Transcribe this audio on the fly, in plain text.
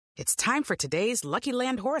It's time for today's Lucky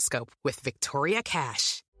Land horoscope with Victoria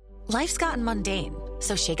Cash. Life's gotten mundane,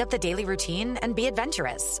 so shake up the daily routine and be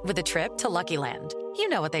adventurous with a trip to Lucky Land. You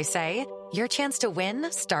know what they say, your chance to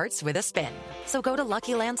win starts with a spin. So go to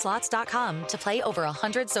LuckyLandSlots.com to play over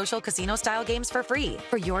 100 social casino-style games for free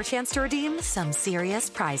for your chance to redeem some serious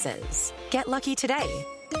prizes. Get lucky today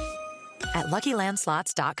at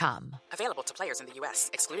LuckyLandSlots.com. Available to players in the U.S.,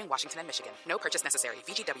 excluding Washington and Michigan. No purchase necessary.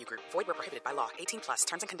 VGW Group. Void where prohibited by law. 18+.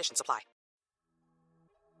 Terms and conditions apply.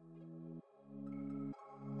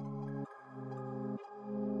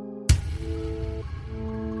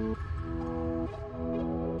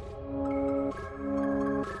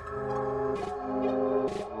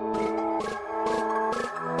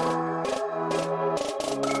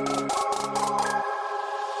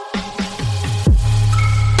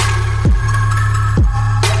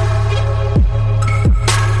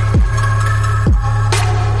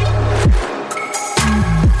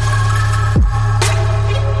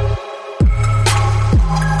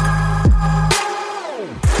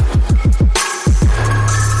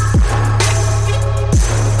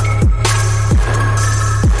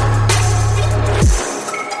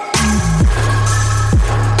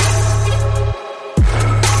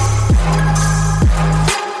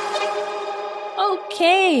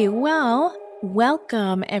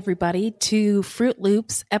 Welcome, everybody, to Fruit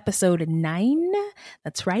Loops episode 9.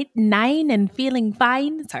 That's right, 9 and feeling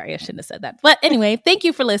fine. Sorry, I shouldn't have said that. But anyway, thank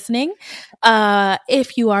you for listening.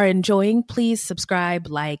 If you are enjoying, please subscribe,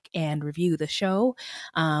 like, and review the show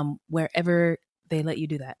wherever they let you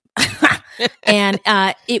do that. And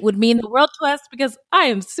it would mean the world to us because I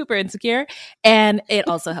am super insecure, and it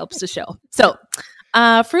also helps the show. So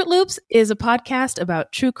Fruit Loops is a podcast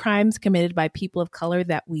about true crimes committed by people of color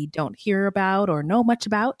that we don't hear about or know much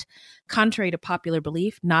about. Contrary to popular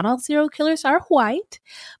belief, not all serial killers are white,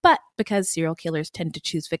 but because serial killers tend to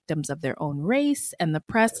choose victims of their own race, and the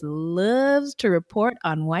press loves to report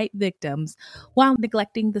on white victims while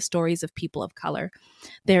neglecting the stories of people of color,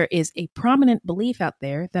 there is a prominent belief out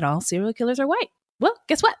there that all serial killers are white. Well,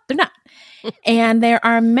 guess what? They're not. And there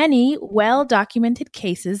are many well-documented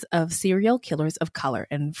cases of serial killers of color,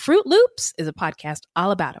 and Fruit Loops is a podcast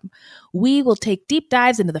all about them. We will take deep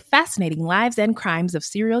dives into the fascinating lives and crimes of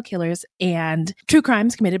serial killers and true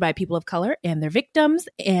crimes committed by people of color and their victims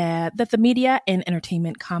that the media and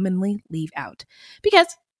entertainment commonly leave out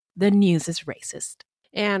because the news is racist.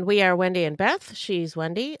 And we are Wendy and Beth. She's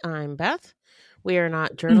Wendy. I'm Beth. We are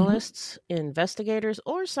not journalists, investigators,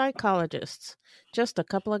 or psychologists. Just a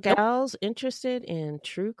couple of gals interested in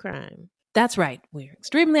true crime. That's right. We're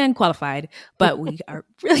extremely unqualified, but we are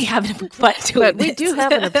really having fun doing But we do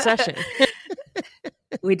have an obsession.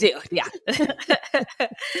 We do, yeah.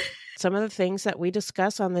 Some of the things that we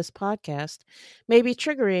discuss on this podcast may be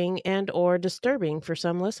triggering and or disturbing for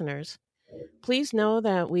some listeners. Please know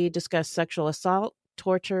that we discuss sexual assault,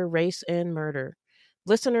 torture, race, and murder.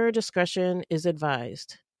 Listener discretion is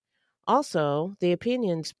advised. Also, the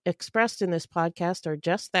opinions expressed in this podcast are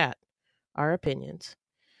just that, our opinions.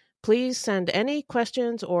 Please send any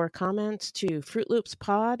questions or comments to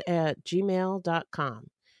fruitloopspod@gmail.com.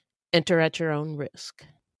 Enter at your own risk.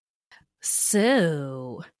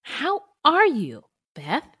 So, how are you,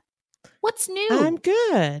 Beth? What's new? I'm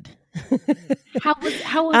good. How was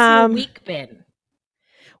your week been?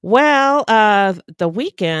 Well, the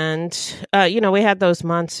weekend, we had those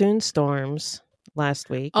monsoon storms last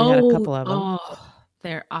week. We had a couple of them. Oh,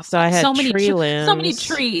 they're awesome. So I had so many limbs. So many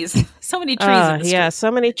trees. So many trees. So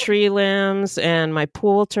many tree limbs, and my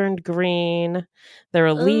pool turned green. There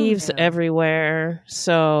were leaves everywhere.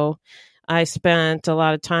 So I spent a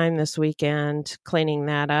lot of time this weekend cleaning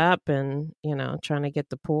that up and, trying to get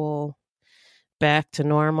the pool back to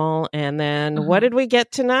normal. And then what did we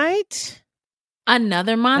get tonight?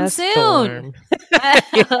 Another monsoon.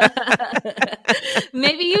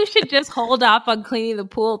 Maybe you should just hold off on cleaning the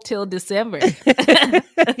pool till December.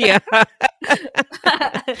 Yeah.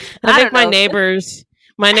 I think my neighbors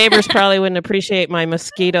probably wouldn't appreciate my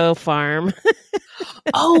mosquito farm.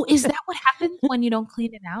 Oh, is that what happens when you don't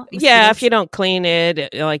clean it out? Mosquitoes? Yeah, if you don't clean it,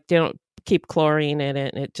 they don't keep chlorine in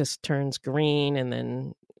it, and it just turns green, and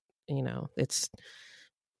then, it's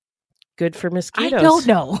good for mosquitoes. I don't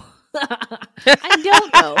know. I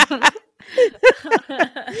don't know.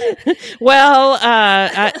 Well,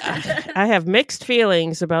 I have mixed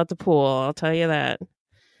feelings about the pool. I'll tell you that.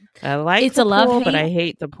 I like the pool, but I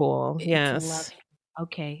hate the pool. Yes.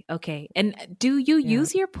 Okay. And do you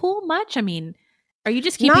use your pool much? I mean, are you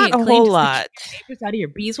just keeping Not it clean? Not a whole lot. Out of your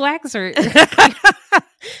beeswax, or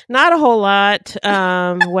not a whole lot.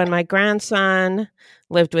 When my grandson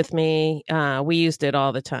lived with me, we used it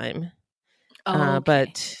all the time. Oh,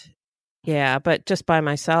 okay. But just by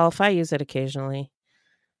myself, I use it occasionally.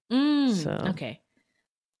 So, Okay.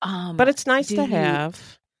 but it's nice to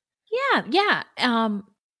have. Yeah.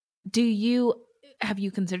 Have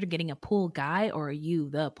you considered getting a pool guy, or are you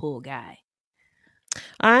the pool guy?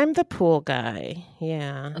 I'm the pool guy.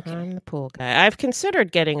 Yeah, Okay. I'm the pool guy. I've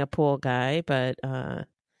considered getting a pool guy, but money.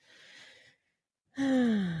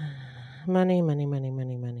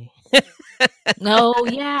 Oh,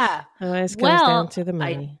 yeah. Always comes down to the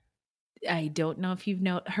money. I don't know if you've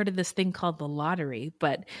heard of this thing called the lottery,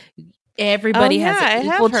 but everybody has an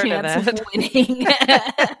equal chance of winning.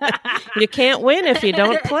 You can't win if you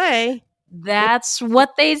don't play. That's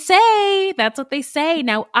what they say.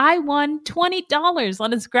 Now, I won $20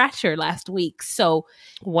 on a scratcher last week. So,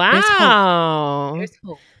 wow. There's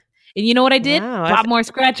hope. And you know what I did? Wow, Bought more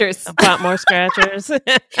scratchers.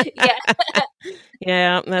 Yeah.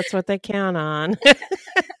 Yeah, that's what they count on.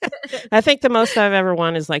 I think the most I've ever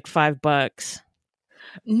won is like $5.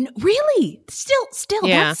 Really? Still,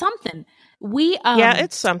 yeah. That's something.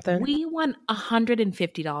 It's something. We won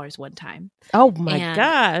 $150 one time. Oh my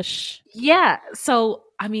gosh. Yeah. So,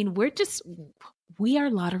 I mean, we are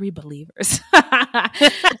lottery believers.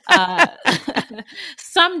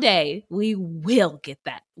 Someday we will get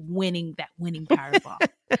that winning Powerball.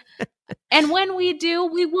 And when we do,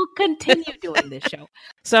 we will continue doing this show.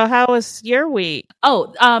 So how was your week?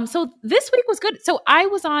 So this week was good. So I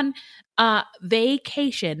was on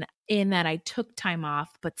vacation in that I took time off,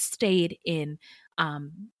 but stayed in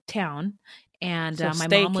town. And my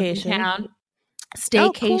mom was in town. Staycation.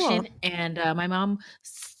 Oh, cool. And my mom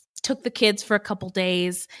took the kids for a couple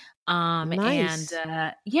days. Nice.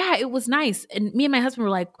 And it was nice. And me and my husband were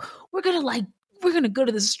like, we're gonna go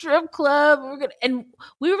to the strip club. And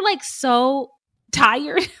we were like so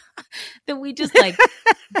tired that we just like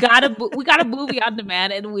we got a movie on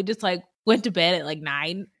demand, and we just like went to bed at like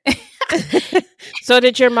 9. So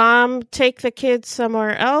did your mom take the kids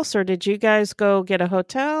somewhere else, or did you guys go get a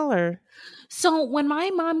hotel? Or so when my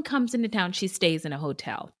mom comes into town, she stays in a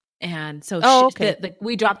hotel, and so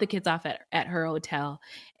we dropped the kids off at her hotel,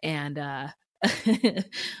 and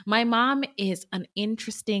my mom is an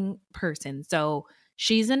interesting person. So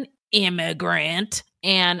she's an immigrant,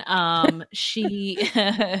 and she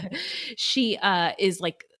is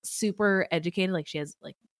like super educated. Like she has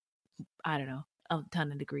like, I don't know, a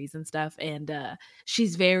ton of degrees and stuff. And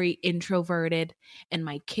she's very introverted, and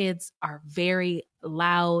my kids are very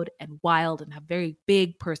loud and wild and have very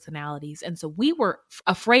big personalities. And so we were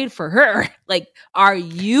afraid for her. Like, are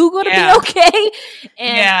you going to be okay?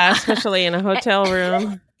 And, especially in a hotel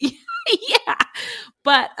room. Yeah.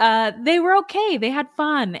 But they were okay. They had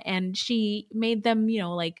fun. And she made them,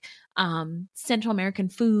 like Central American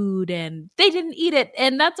food, and they didn't eat it,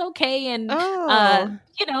 and that's okay. And they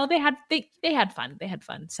had fun. They had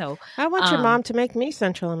fun. So I want your mom to make me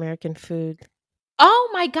Central American food. Oh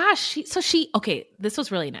my gosh. Okay, this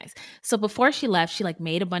was really nice. So before she left, she like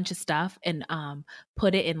made a bunch of stuff and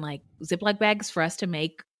put it in like Ziploc bags for us to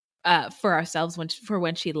make for ourselves when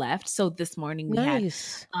she left. So this morning we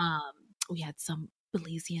had some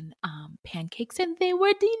Belizean pancakes, and they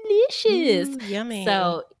were delicious. Yummy.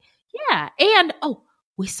 So yeah. And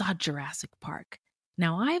we saw Jurassic Park.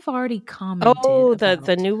 Now I've already commented. Oh,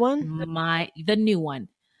 the new one? The new one.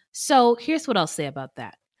 So here's what I'll say about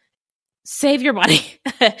that. Save your money.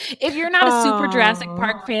 If you're not a super Jurassic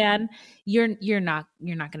Park fan, you're not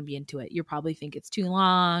going to be into it. You'll probably think it's too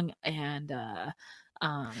long, and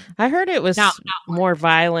I heard it was more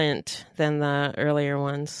violent than the earlier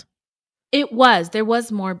ones. It was. There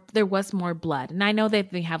was more blood, and I know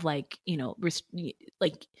that they have like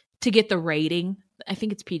like to get the rating. I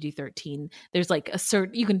think it's PG-13. There's like a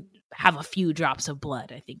certain, you can have a few drops of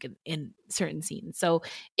blood, I think, in certain scenes. So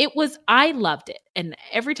I loved it. And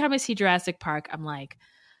every time I see Jurassic Park, I'm like,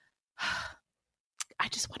 I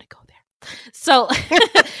just want to go there. So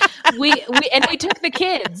we took the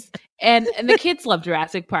kids, and the kids love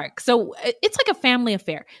Jurassic Park. So it's like a family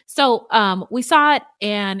affair. So we saw it,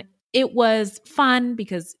 and it was fun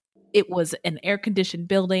because it was an air-conditioned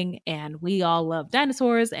building, and we all love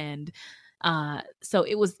dinosaurs, and so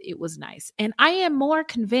it was nice. And I am more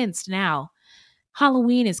convinced now.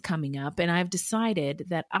 Halloween is coming up, and I've decided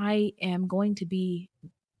that I am going to be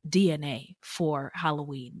DNA for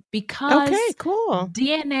Halloween because cool.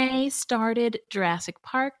 DNA started Jurassic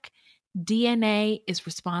Park. DNA is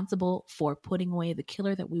responsible for putting away the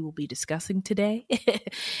killer that we will be discussing today.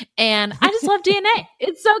 And I just love DNA.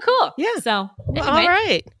 It's so cool. Yeah. So anyway. All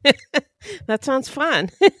right. That sounds fun.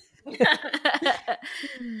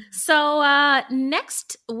 So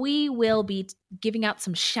next we will be giving out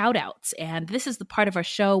some shout outs, and this is the part of our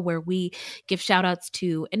show where we give shout outs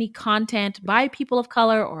to any content by people of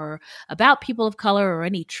color or about people of color or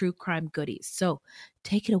any true crime goodies. So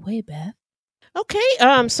take it away, Beth.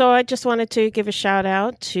 Okay, so I just wanted to give a shout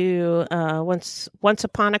out to Once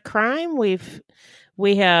Upon a Crime.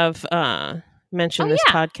 We have mentioned this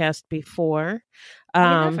podcast before,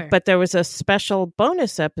 but there was a special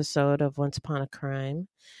bonus episode of Once Upon a Crime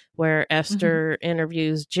where Esther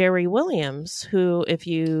interviews Jerry Williams, who, if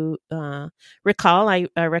you recall, I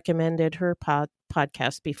recommended her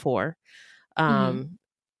podcast before.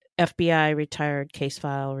 FBI Retired Case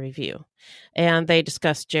File Review. And they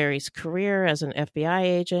discussed Jerry's career as an FBI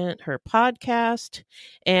agent, her podcast,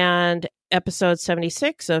 and episode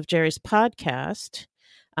 76 of Jerry's podcast,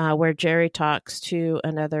 where Jerry talks to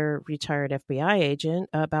another retired FBI agent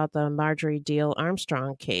about the Marjorie Diehl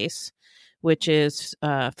Armstrong case, which is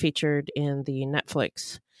featured in the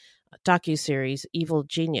Netflix docuseries Evil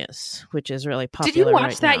Genius, which is really popular. Did you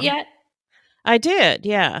watch that now. yet? I did,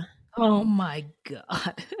 yeah. Oh my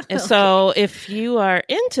God. And so if you are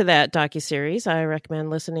into that docuseries, I recommend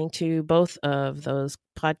listening to both of those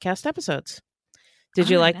podcast episodes. Did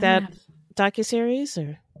you like that docuseries?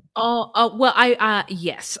 Or? Well,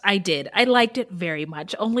 yes, I did. I liked it very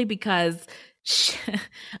much, only because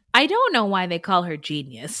I don't know why they call her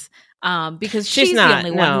genius. Because she's the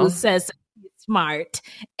only one who says she's smart.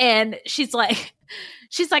 And she's like,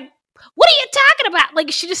 what are you talking about?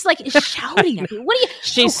 Like, she just is shouting at me. What are you?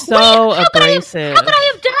 She's so abrasive. How could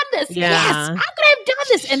I have done this? Yeah. Yes. How could I have done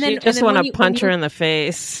this? And then you just want to punch her in the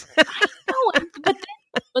face. I know,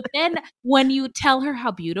 but then when you tell her how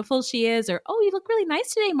beautiful she is, or you look really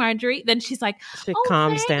nice today, Marjorie, then she's like, she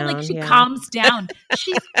calms down. Like she calms down.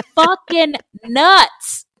 She's fucking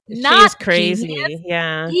nuts. She's crazy. Genius.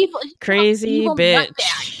 Yeah. Crazy evil bitch.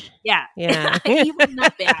 Nutbag. Yeah. Yeah. Evil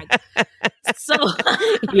nutbag. So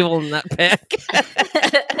evil nutbag.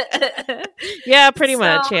 Yeah, pretty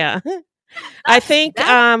much. Yeah. I think,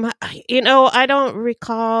 I don't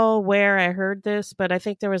recall where I heard this, but I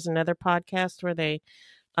think there was another podcast where they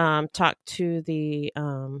talked to the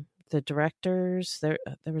directors. There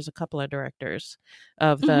was a couple of directors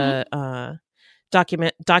of the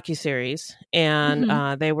docuseries,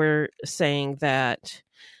 and they were saying that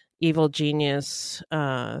Evil Genius,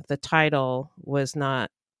 the title was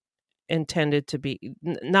not intended to be,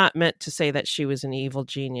 not meant to say that she was an evil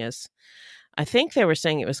genius. I think they were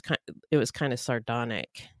saying it was kind of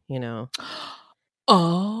sardonic,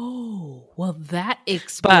 Oh, well, that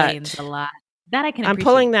explains a lot. That I can. I'm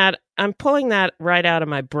pulling that right out of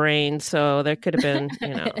my brain. So there could have been,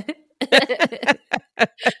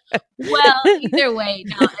 Well, either way,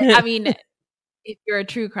 no. I mean, if you're a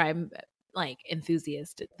true crime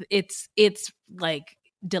enthusiast, it's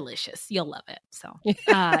delicious. You'll love it. So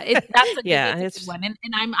that's a good one,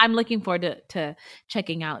 and I'm looking forward to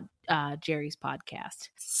checking out Jerry's podcast.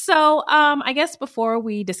 So I guess before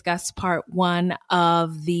we discuss part one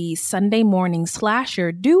of the Sunday morning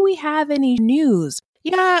slasher, do we have any news?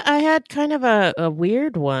 Yeah, I had kind of a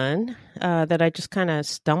weird one that I just kind of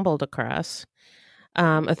stumbled across.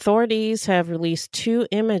 Authorities have released 2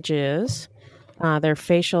 images, their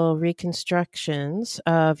facial reconstructions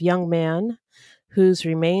of young men whose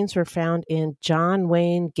remains were found in John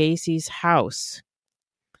Wayne Gacy's house.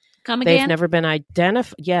 Come again? They've never been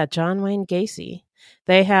identified. Yeah, John Wayne Gacy.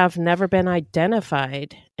 They have never been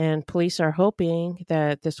identified, and police are hoping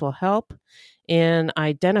that this will help in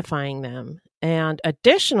identifying them. And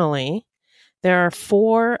additionally, there are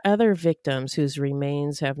 4 other victims whose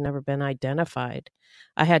remains have never been identified.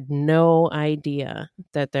 I had no idea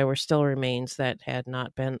that there were still remains that had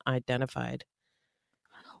not been identified.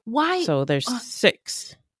 Why? So there's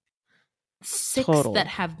 6. 6 total that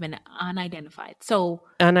have been unidentified. So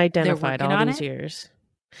unidentified all these years.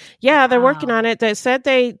 Yeah, they're working on it. They said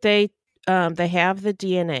they have the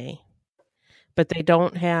DNA, but they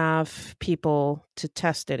don't have people to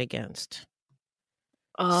test it against.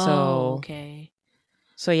 Oh, okay.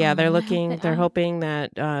 So yeah, they're hoping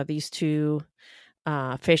that these 2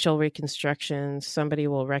 facial reconstructions, somebody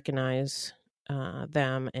will recognize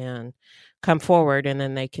them and come forward, and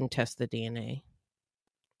then they can test the DNA.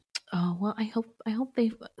 Oh, well, I hope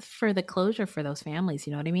they, for the closure for those families,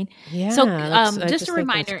 you know what I mean? Yeah. So just a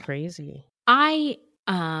reminder, that's crazy. I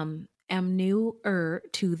am newer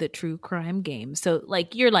to the true crime game. So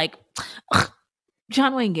you're like,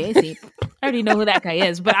 John Wayne Gacy, I already know who that guy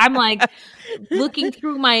is, but I'm looking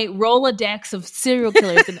through my Rolodex of serial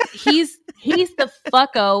killers, and he's the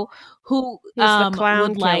fucko who the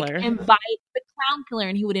clown would killer. invite the clown killer,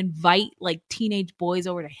 and he would invite like teenage boys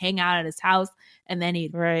over to hang out at his house, and then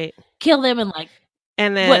he'd kill them and like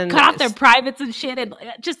and then cut off their privates and shit, and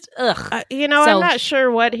just ugh. I'm not sure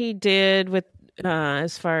what he did with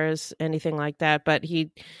as far as anything like that, but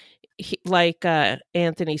he like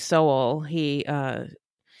Anthony Sowell,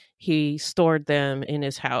 he stored them in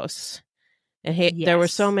his house. And there were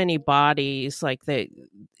so many bodies, like they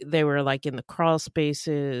were like in the crawl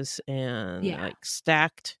spaces and like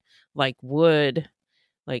stacked like wood,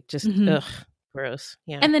 like just ugh, gross.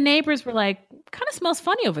 Yeah. And the neighbors were like, "Kind of smells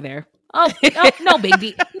funny over there." Oh, no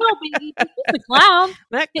biggie, no biggie. It's a clown.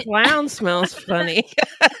 That clown smells funny.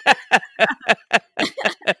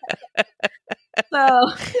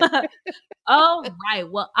 So, all right.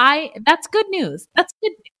 Well, that's good news. That's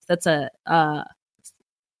good news.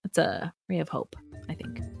 That's a ray of hope, I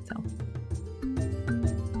think. So.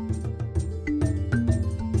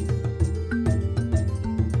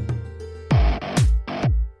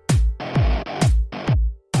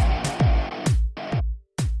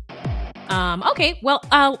 Okay, well,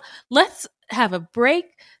 let's have a break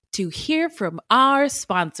to hear from our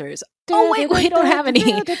sponsors. Oh, wait, we don't have any.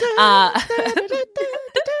 Ooh,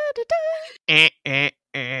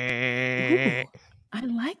 I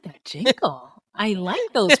like that jingle. I like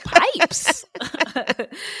those pipes.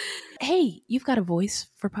 Hey, you've got a voice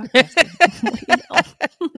for podcasting.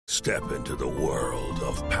 Step into the world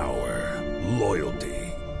of power, loyalty,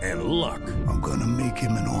 and luck. I'm gonna make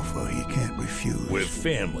him an offer he can't refuse. With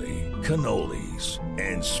family, cannolis,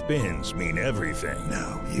 and spins mean everything.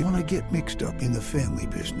 Now, you wanna get mixed up in the family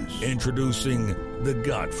business. Introducing The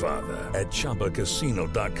Godfather at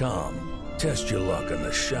ChumbaCasino.com. Test your luck in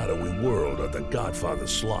the shadowy world of The Godfather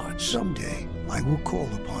slot. Someday, I will call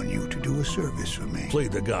upon you to do a service for me. Play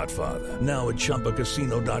The Godfather, now at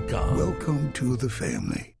ChumbaCasino.com. Welcome to the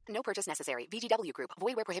family. No purchase necessary. VGW Group.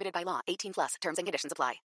 Void where prohibited by law. 18+. Terms and conditions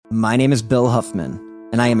apply. My name is Bill Huffman,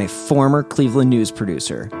 and I am a former Cleveland news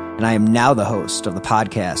producer, and I am now the host of the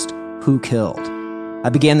podcast, Who Killed? I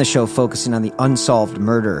began the show focusing on the unsolved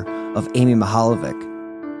murder of Amy Mihaljevic,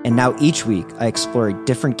 and now each week I explore a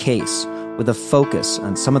different case with a focus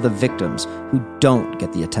on some of the victims who don't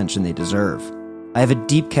get the attention they deserve. I have a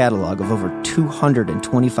deep catalog of over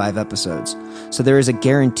 225 episodes, so there is a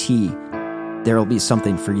guarantee there will be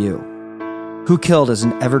something for you. Who Killed is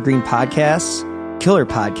an evergreen podcasts, killer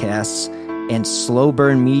podcasts, and slow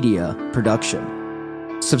burn media production.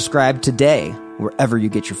 Subscribe today wherever you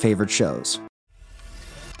get your favorite shows.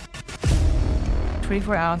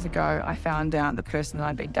 24 hours ago, I found out the person that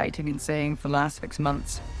I'd been dating and seeing for the last 6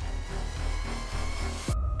 months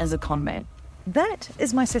as a con man. That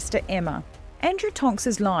is my sister Emma. Andrew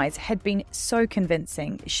Tonks's lies had been so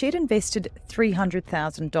convincing, she'd invested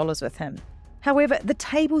 $300,000 with him. However, the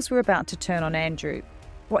tables were about to turn on Andrew.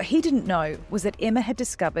 What he didn't know was that Emma had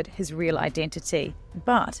discovered his real identity.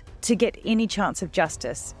 But to get any chance of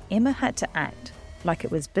justice, Emma had to act like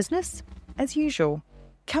it was business as usual.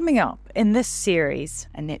 Coming up in this series,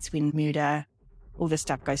 And that's when murder, all this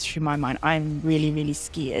stuff goes through my mind. I'm really, really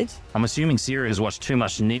scared. I'm assuming Sarah has watched too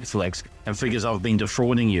much Netflix and figures I've been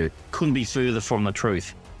defrauding you. Couldn't be further from the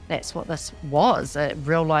truth. That's what this was, a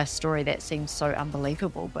real-life story that seems so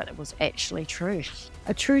unbelievable, but it was actually true.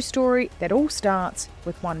 a true story that all starts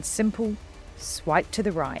with one simple swipe to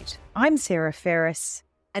the right. I'm Sarah Ferris.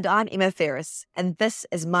 And I'm Emma Ferris, and this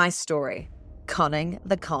is my story, Conning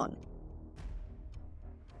the Con.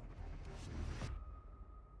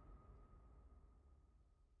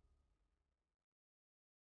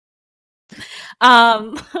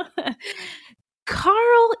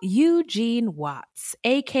 Carl Eugene Watts,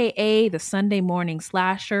 aka the Sunday Morning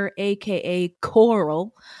Slasher, aka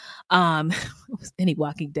Coral. Any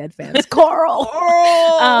Walking Dead fans? Coral.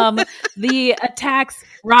 The attacks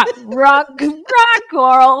rock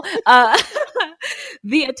Coral.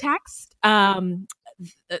 The attacks.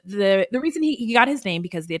 The reason he got his name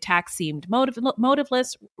because the attacks seemed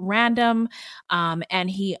motiveless, random, and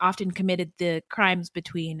he often committed the crimes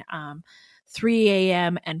between 3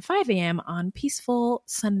 a.m. and 5 a.m. on peaceful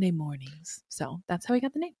Sunday mornings. So that's how he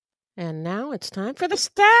got the name. And now it's time for the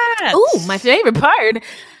stats. Ooh, my favorite part.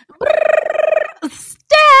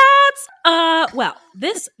 Stats. Well,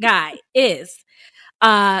 this guy is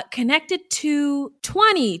connected to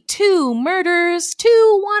 22 murders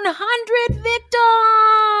to 100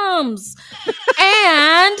 victims.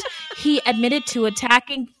 And he admitted to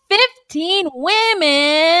attacking 15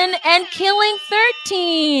 women and killing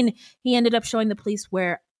 13. He ended up showing the police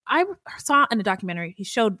where I saw in a documentary, he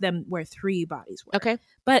showed them where 3 bodies were. Okay.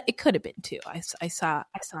 But it could have been 2. I saw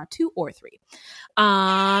 2 or 3.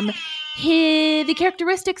 The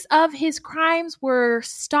characteristics of his crimes were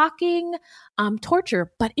stalking,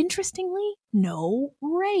 torture, but interestingly, no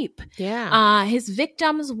rape. Yeah. His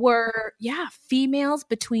victims were, females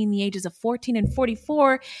between the ages of 14 and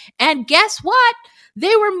 44. And guess what?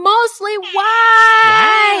 They were mostly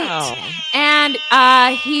white. Wow. And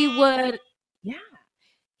he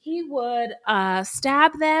would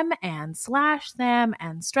stab them and slash them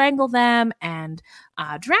and strangle them and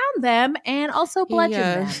drown them and also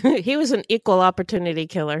bludgeon them. He was an equal opportunity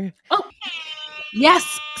killer. Oh,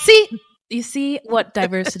 yes. See, you see what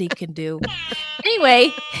diversity can do.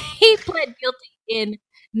 Anyway, he pled guilty in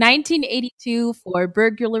 1982 for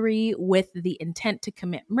burglary with the intent to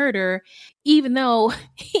commit murder, even though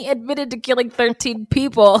he admitted to killing 13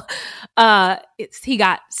 people. He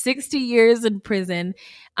got 60 years in prison,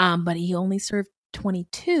 but he only served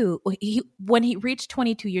 22. When he reached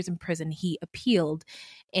 22 years in prison, he appealed,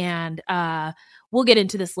 and we'll get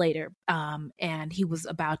into this later. And he was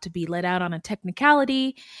about to be let out on a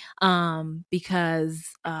technicality because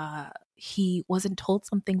he wasn't told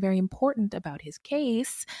something very important about his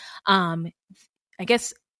case. I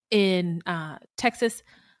guess in Texas,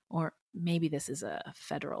 or maybe this is a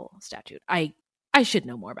federal statute. I should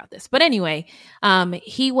know more about this. But anyway,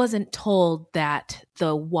 he wasn't told that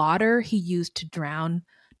the water he used to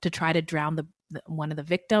try to drown one of the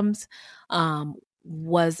victims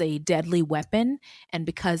was a deadly weapon. And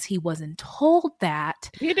because he wasn't told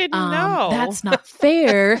that, he didn't know. That's not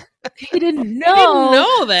fair. He didn't know. He didn't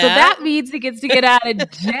know that. So that means he gets to get out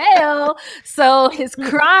of jail. So his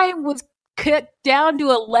crime was cut down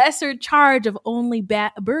to a lesser charge of only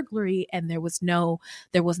burglary, and there wasn't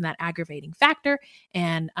that aggravating factor,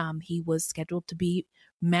 and he was scheduled to be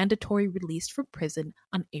mandatory released from prison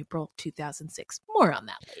on April 2006. More on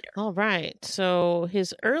that later. All right. So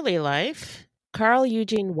his early life. Carl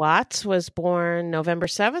Eugene Watts was born November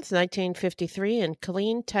 7th, 1953 in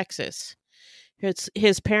Killeen, Texas.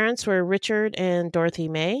 His parents were Richard and Dorothy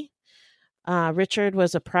May. Richard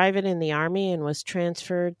was a private in the Army and was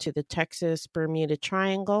transferred to the Texas Bermuda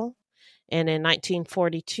Triangle. And in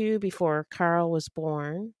 1942, before Carl was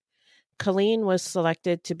born, Killeen was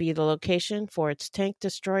selected to be the location for its tank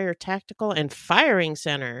destroyer tactical and firing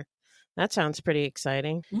center. That sounds pretty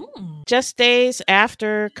exciting. Just days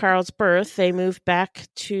after Carl's birth, they moved back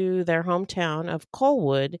to their hometown of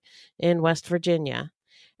Colwood in West Virginia.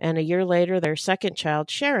 And a year later, their second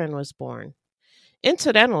child, Sharon, was born.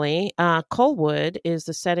 Incidentally, Colwood is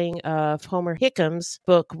the setting of Homer Hickam's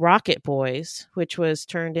book Rocket Boys, which was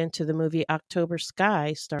turned into the movie October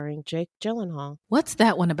Sky starring Jake Gyllenhaal. What's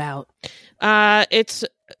that one about? It's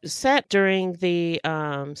set during the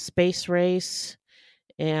space race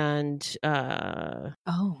and the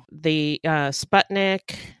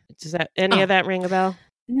Sputnik. Does that any of that ring a bell?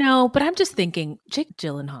 No, but I'm just thinking, Jake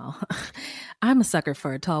Gyllenhaal. I'm a sucker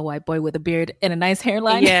for a tall white boy with a beard and a nice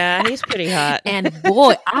hairline. Yeah, he's pretty hot. And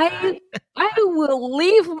boy, I will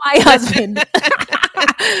leave my husband.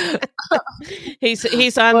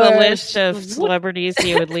 He's on the list of celebrities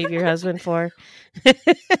you would leave your husband for.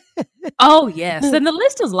 Oh yes, and the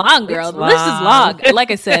list is long, girl. The list is long.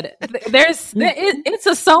 Like I said,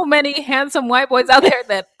 it's so many handsome white boys out there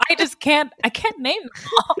that I can't name them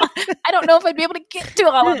all. I don't know if I'd be able to get to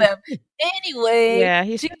all of them. Anyway, yeah,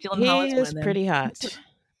 he is pretty hot.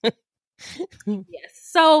 Yes.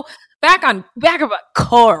 So back about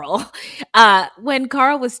Carl. When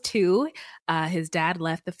Carl was 2, his dad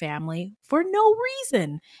left the family for no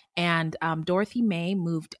reason, and Dorothy May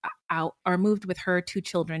moved with her 2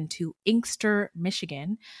 children to Inkster,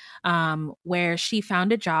 Michigan, where she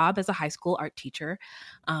found a job as a high school art teacher.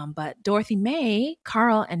 But Dorothy May,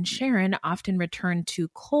 Carl, and Sharon often returned to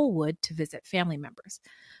Colwood to visit family members.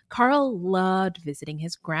 Carl loved visiting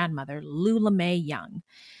his grandmother, Lula Mae Young.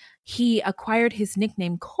 He acquired his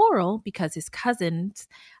nickname Coral because his cousins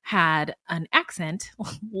had an accent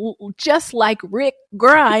just like Rick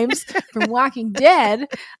Grimes from Walking Dead,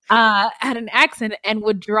 had an accent and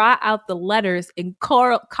would draw out the letters in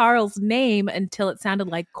Carl's name until it sounded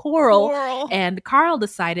like Coral. And Carl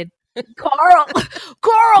decided, Coral.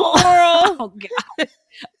 Oh, God.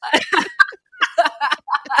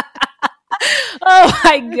 Oh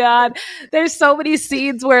my God. There's so many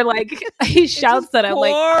scenes where like he shouts that I'm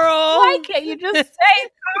like, why can't you just say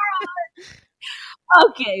Carl?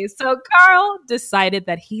 Okay, so Carl decided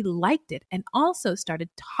that he liked it and also started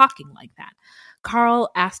talking like that. Carl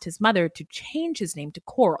asked his mother to change his name to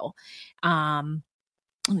Coral.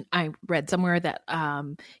 I read somewhere that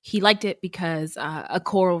he liked it because a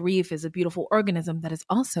coral reef is a beautiful organism that is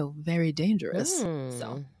also very dangerous.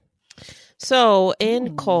 So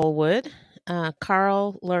in Colwood,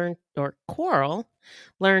 Coral learned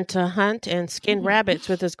to hunt and skin rabbits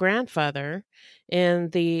with his grandfather in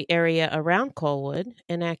the area around Colwood,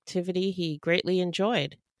 an activity he greatly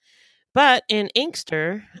enjoyed. But in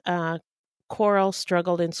Inkster, Coral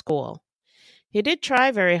struggled in school. He did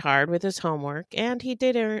try very hard with his homework, and he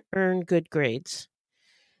did earn good grades.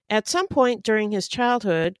 At some point during his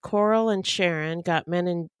childhood, Coral and Sharon got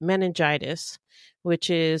meningitis, which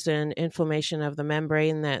is an inflammation of the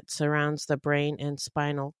membrane that surrounds the brain and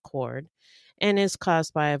spinal cord and is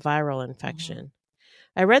caused by a viral infection.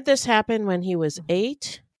 I read this happened when he was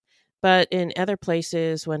 8, but in other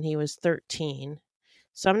places when he was 13.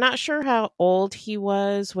 So I'm not sure how old he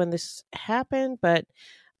was when this happened, but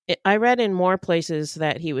I read in more places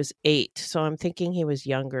that he was 8. So I'm thinking he was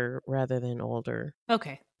younger rather than older.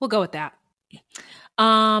 Okay, we'll go with that.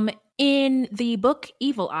 In the book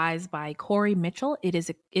Evil Eyes by Corey Mitchell, it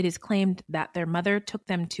is claimed that their mother took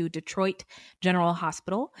them to Detroit General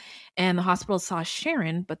Hospital, and the hospital saw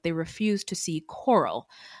Sharon, but they refused to see Coral.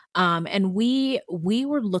 And we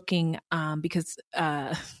were looking because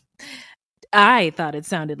I thought it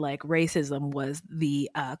sounded like racism was the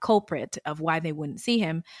culprit of why they wouldn't see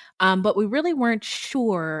him, but we really weren't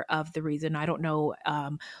sure of the reason. I don't know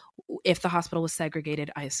if the hospital was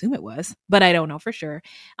segregated. I assume it was, but I don't know for sure.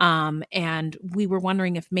 And we were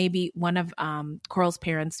wondering if maybe one of Coral's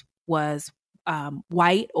parents was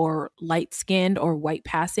white or light-skinned or white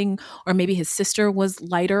passing, or maybe his sister was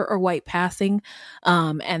lighter or white passing,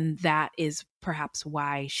 and that is perhaps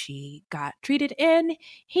why she got treated and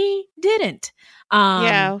he didn't.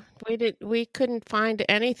 We couldn't find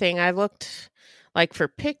anything. I looked for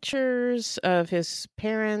pictures of his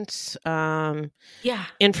parents,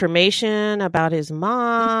 information about his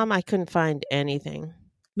mom. I couldn't find anything.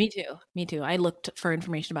 Me too. I looked for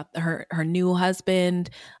information about her new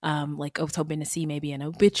husband. I was hoping to see maybe an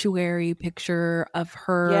obituary picture of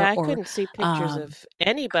her. Yeah, I couldn't see pictures of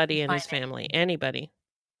anybody in his family. Anybody.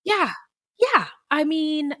 Yeah. I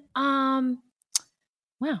mean, wow,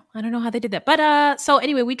 I don't know how they did that. But so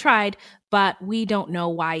anyway, we tried, but we don't know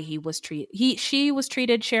why he was treated. She was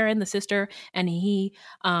treated, Sharon, the sister, and he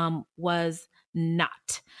was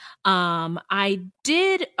not. I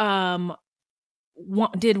did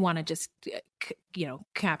want to just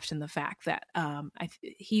caption the fact that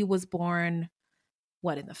he was born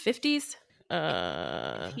in the 50s?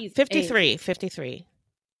 53.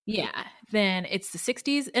 Yeah, then it's the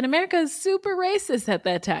 60s, and America is super racist at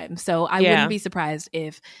that time. So I wouldn't be surprised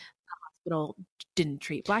if the hospital didn't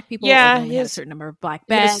treat Black people. Yeah, or only had a certain number of Black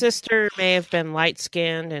beds. His sister may have been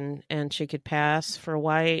light-skinned and she could pass for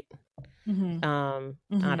white. I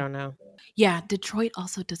don't know. Yeah, Detroit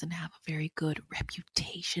also doesn't have a very good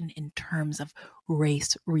reputation in terms of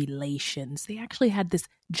race relations. They actually had this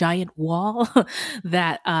giant wall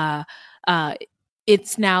that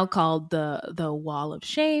it's now called the Wall of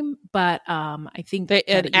Shame, but I think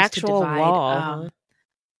an actual wall.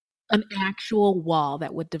 An actual wall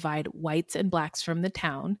that would divide whites and Blacks from the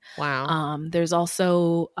town. Wow. There's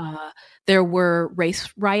also there were race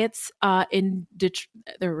riots in Detroit.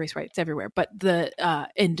 There were race riots everywhere, but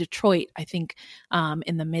in Detroit, I think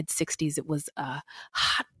in the mid '60s, it was a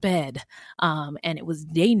hotbed, and it was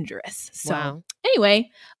dangerous. So anyway,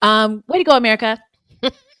 way to go, America.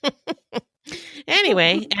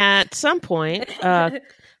 Anyway, at some point,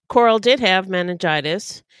 Coral did have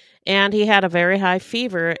meningitis. And he had a very high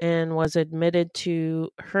fever and was admitted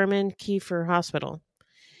to Herman Kiefer Hospital.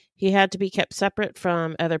 He had to be kept separate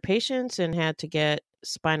from other patients and had to get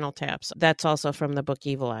spinal taps. That's also from the book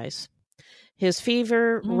Evil Eyes. His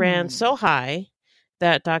fever ran so high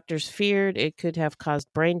that doctors feared it could have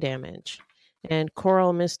caused brain damage. And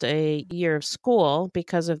Coral missed a year of school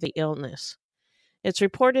because of the illness. It's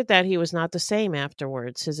reported that he was not the same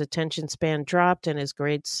afterwards. His attention span dropped and his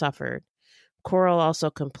grades suffered. Coral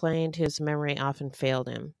also complained his memory often failed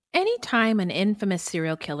him. Anytime an infamous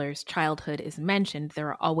serial killer's childhood is mentioned, there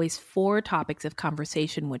are always 4 topics of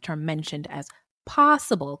conversation which are mentioned as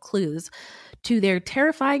possible clues to their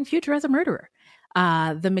terrifying future as a murderer.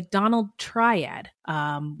 The McDonald Triad,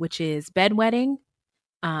 which is bedwetting,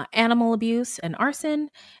 animal abuse, and arson.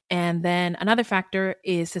 And then another factor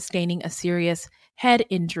is sustaining a serious head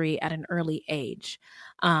injury at an early age.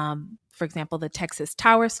 For example, the Texas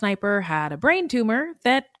Tower sniper had a brain tumor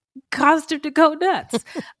that caused him to go nuts.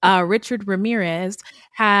 Richard Ramirez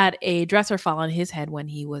had a dresser fall on his head when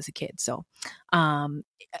he was a kid. So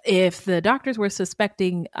if the doctors were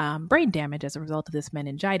suspecting brain damage as a result of this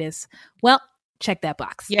meningitis, well, check that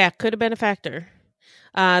box. Yeah, could have been a factor.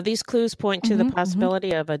 These clues point to the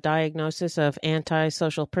possibility of a diagnosis of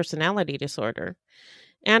antisocial personality disorder.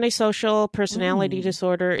 Antisocial personality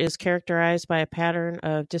disorder is characterized by a pattern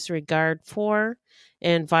of disregard for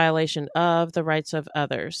and violation of the rights of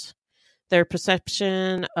others. Their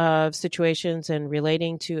perception of situations and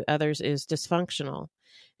relating to others is dysfunctional,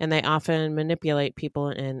 and they often manipulate people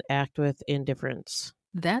and act with indifference.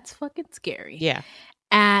 That's fucking scary. Yeah.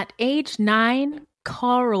 At age 9,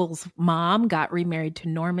 Carl's mom got remarried to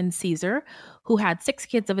Norman Caesar, who had 6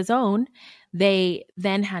 kids of his own. They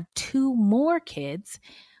then had 2 more kids.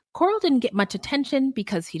 Coral didn't get much attention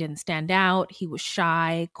because he didn't stand out. He was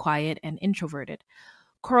shy, quiet, and introverted.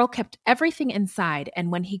 Coral kept everything inside,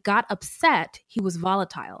 and when he got upset, he was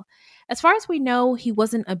volatile. As far as we know, he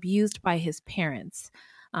wasn't abused by his parents,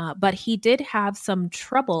 but he did have some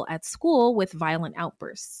trouble at school with violent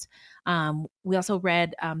outbursts. We also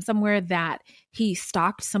read somewhere that he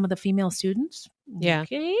stalked some of the female students. Yeah.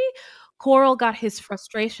 Okay. Coral got his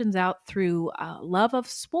frustrations out through love of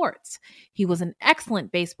sports. He was an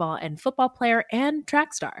excellent baseball and football player and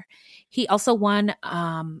track star. He also won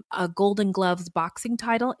a Golden Gloves boxing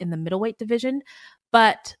title in the middleweight division,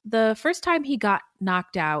 but the first time he got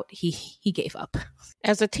knocked out, he gave up.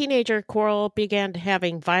 As a teenager, Coral began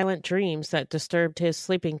having violent dreams that disturbed his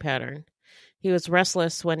sleeping pattern. He was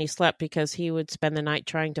restless when he slept because he would spend the night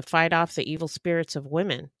trying to fight off the evil spirits of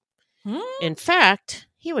women. In fact,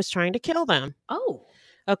 he was trying to kill them. Oh.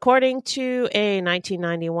 According to a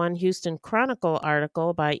 1991 Houston Chronicle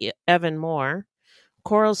article by Evan Moore,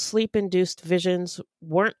 Coral's sleep-induced visions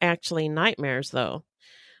weren't actually nightmares, though,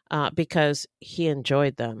 because he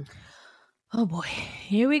enjoyed them. Oh boy,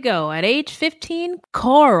 here we go. At age 15,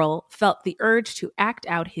 Coral felt the urge to act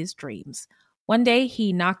out his dreams. One day,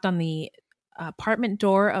 he knocked on the apartment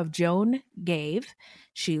door of Joan Gave.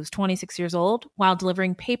 She was 26 years old, while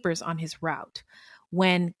delivering papers on his route.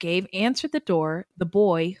 When Gave answered the door, the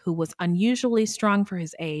boy, who was unusually strong for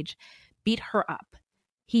his age, beat her up.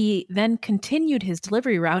 He then continued his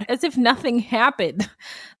delivery route as if nothing happened.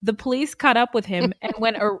 The police caught up with him, and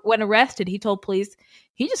when arrested, he told police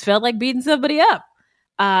he just felt like beating somebody up.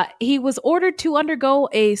 He was ordered to undergo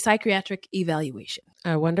a psychiatric evaluation.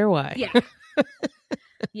 I wonder why. Yeah.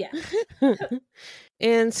 Yeah.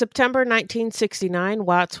 In September 1969,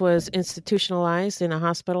 Watts was institutionalized in a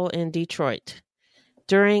hospital in Detroit.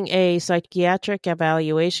 During a psychiatric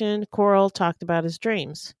evaluation, Coral talked about his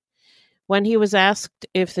dreams. When he was asked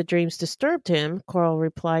if the dreams disturbed him, Coral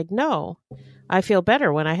replied, "No, I feel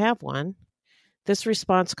better when I have one." This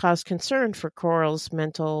response caused concern for Coral's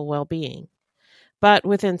mental well-being. But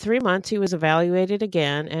within 3 months, he was evaluated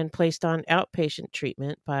again and placed on outpatient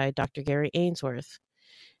treatment by Dr. Gary Ainsworth.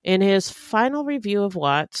 In his final review of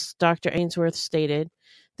Watts, Dr. Ainsworth stated,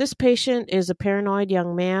 "This patient is a paranoid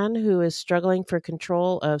young man who is struggling for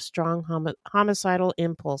control of strong homicidal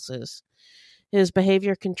impulses. His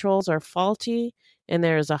behavior controls are faulty, and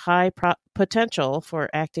there is a high potential for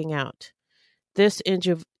acting out. This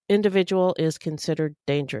individual is considered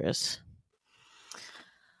dangerous."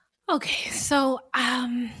 Okay, so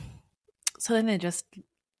then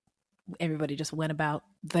everybody just went about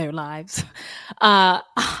their lives.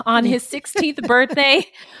 On his 16th birthday,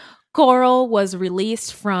 Coral was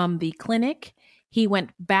released from the clinic. He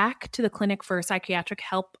went back to the clinic for psychiatric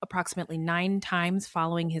help approximately 9 times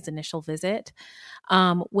following his initial visit.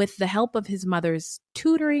 With the help of his mother's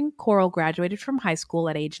tutoring, Coral graduated from high school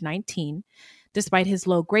at age 19. Despite his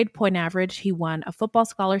low grade point average, he won a football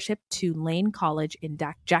scholarship to Lane College in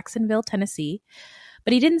Jacksonville, Tennessee.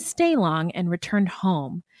 But he didn't stay long and returned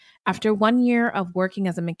home. After 1 year of working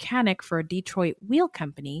as a mechanic for a Detroit wheel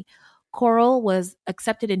company, Coral was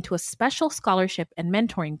accepted into a special scholarship and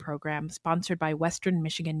mentoring program sponsored by Western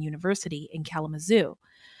Michigan University in Kalamazoo.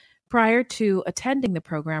 Prior to attending the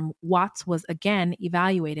program, Watts was again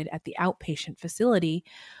evaluated at the outpatient facility,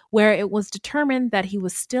 where it was determined that he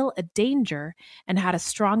was still a danger and had a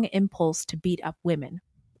strong impulse to beat up women.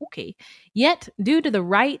 Okay. Yet, due to the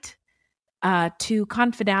right to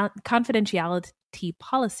confidentiality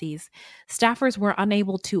policies, staffers were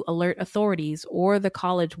unable to alert authorities or the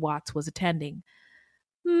college Watts was attending.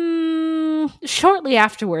 Shortly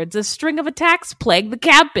afterwards, a string of attacks plagued the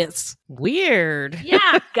campus. Weird.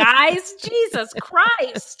 Yeah, guys. Jesus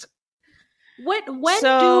Christ. When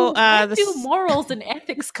do morals and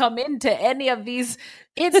ethics come into any of these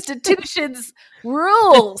institutions'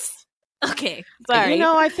 rules? Okay, sorry.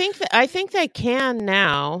 I think they can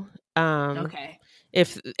now. Okay.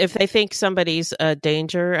 If they think somebody's a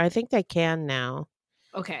danger, I think they can now.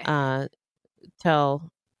 Okay.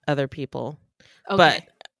 Tell other people. Okay. But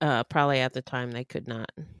probably at the time they could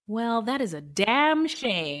not. Well, that is a damn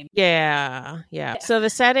shame. Yeah. So the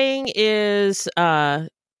setting is Ann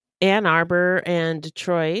Arbor and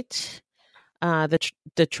Detroit, the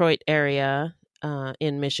Detroit area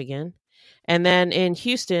in Michigan, and then in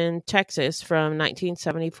Houston, Texas from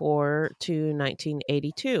 1974 to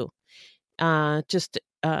 1982. Just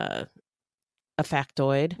a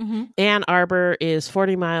factoid. Mm-hmm. Ann Arbor is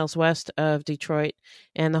 40 miles west of Detroit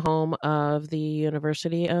and the home of the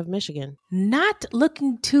University of Michigan. Not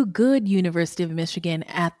looking too good, University of Michigan,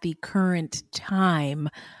 at the current time.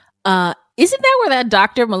 Isn't that where that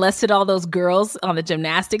doctor molested all those girls on the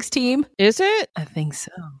gymnastics team? Is it? I think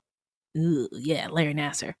so. Ooh, yeah, Larry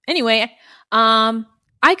Nassar. Anyway,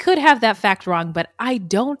 I could have that fact wrong, but I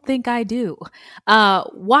don't think I do.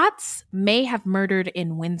 Watts may have murdered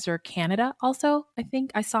in Windsor, Canada. Also, I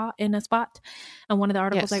think I saw in a spot on one of the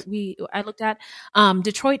articles I looked at.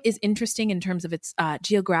 Detroit is interesting in terms of its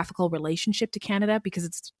geographical relationship to Canada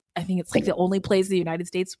because I think it's like the only place in the United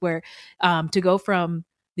States where to go from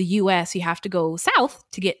the U.S. you have to go south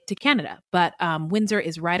to get to Canada. But Windsor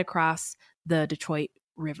is right across the Detroit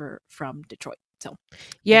River from Detroit. So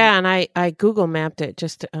yeah, and I Google mapped it.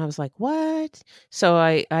 I was like, what? So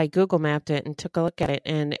I Google mapped it and took a look at it,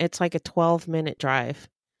 and it's like a 12-minute drive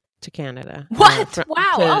to Canada. What?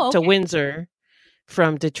 Wow! To Windsor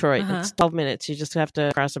from Detroit. It's 12 minutes. You just have to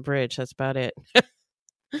cross a bridge. That's about it.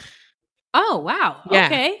 Oh wow! Yeah.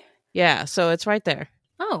 Okay. Yeah. So it's right there.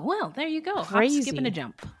 Oh well, there you go. Crazy. Hop, skip, and a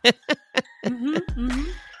jump.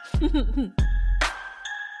 Mm-hmm.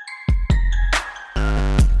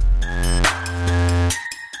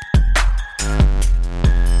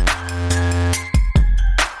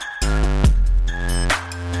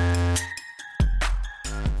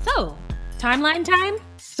 So, timeline time?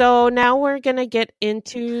 So now we're going to get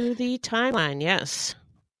into the timeline, yes.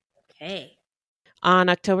 Okay. On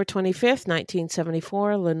October 25th,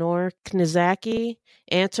 1974, Lenore Knizaki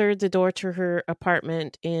answered the door to her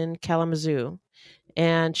apartment in Kalamazoo,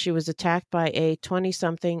 and she was attacked by a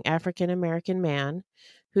 20-something African-American man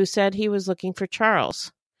who said he was looking for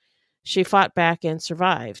Charles. She fought back and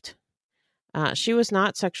survived. She was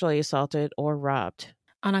not sexually assaulted or robbed.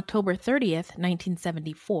 On October 30th,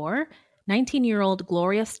 1974, 19-year-old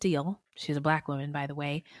Gloria Steele, she's a black woman, by the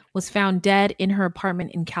way, was found dead in her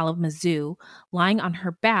apartment in Kalamazoo, lying on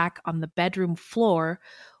her back on the bedroom floor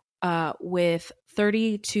with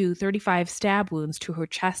 30 to 35 stab wounds to her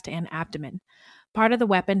chest and abdomen. Part of the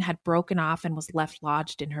weapon had broken off and was left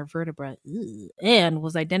lodged in her vertebra and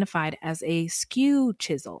was identified as a skew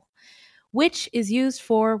chisel, which is used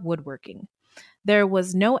for woodworking. There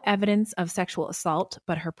was no evidence of sexual assault,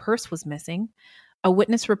 but her purse was missing. A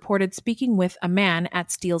witness reported speaking with a man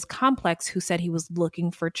at Steele's complex who said he was looking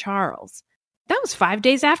for Charles. That was 5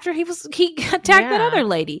 days after he attacked that other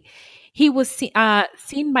lady. He was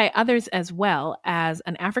seen by others as well as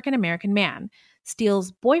an African-American man.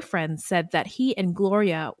 Steele's boyfriend said that he and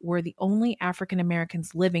Gloria were the only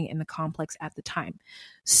African-Americans living in the complex at the time.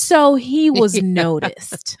 So he was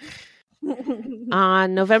noticed.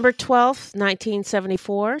 On November 12th,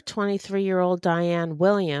 1974, 23-year-old Diane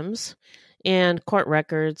Williams, in court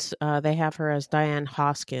records, they have her as Diane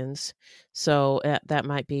Hoskins, so that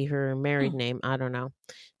might be her married name. I don't know.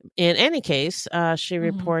 In any case, she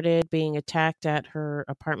reported being attacked at her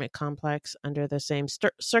apartment complex under the same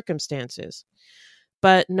circumstances,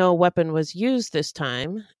 but no weapon was used this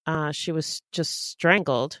time. She was just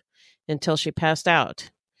strangled until she passed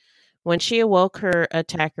out. When she awoke, her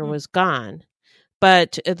attacker was gone,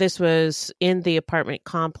 but this was in the apartment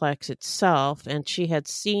complex itself, and she had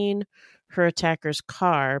seen her attacker's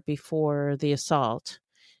car before the assault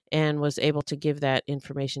and was able to give that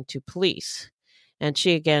information to police. And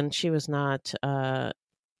she was not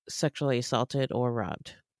sexually assaulted or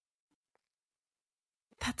robbed.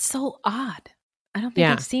 That's so odd. I don't think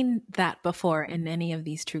I've seen that before in any of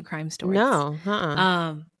these true crime stories.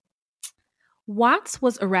 No. Watts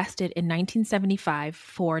was arrested in 1975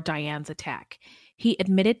 for Diane's attack. He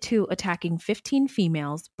admitted to attacking 15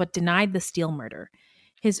 females, but denied the Steele murder.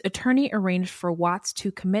 His attorney arranged for Watts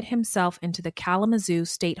to commit himself into the Kalamazoo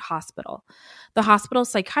State Hospital. The hospital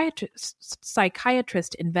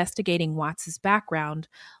psychiatrist investigating Watts's background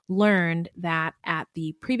learned that at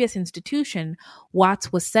the previous institution,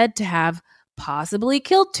 Watts was said to have possibly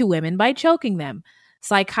killed 2 women by choking them.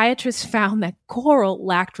 Psychiatrists found that Coral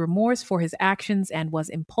lacked remorse for his actions and was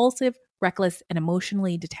impulsive, reckless, and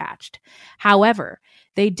emotionally detached. However,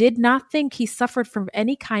 they did not think he suffered from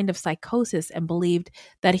any kind of psychosis and believed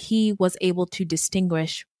that he was able to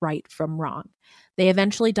distinguish right from wrong. They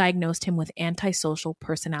eventually diagnosed him with antisocial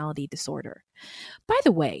personality disorder. By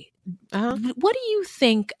the way, what do you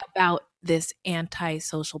think about this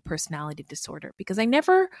antisocial personality disorder? Because I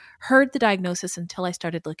never heard the diagnosis until I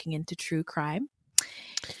started looking into true crime.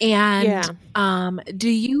 And do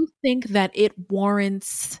you think that it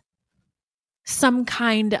warrants some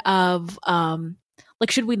kind of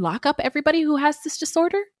should we lock up everybody who has this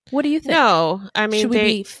disorder? What do you think? No, I mean, should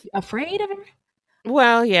we be afraid of it?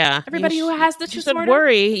 Well, yeah. Everybody who has this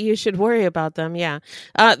disorder? You should worry about them, yeah.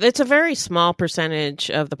 It's a very small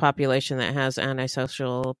percentage of the population that has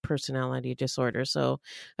antisocial personality disorder, so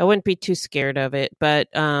I wouldn't be too scared of it. But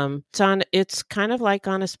it's kind of like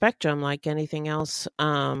on a spectrum, like anything else,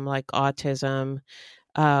 like autism,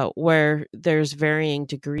 where there's varying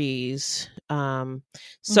degrees.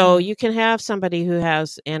 So you can have somebody who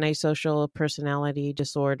has antisocial personality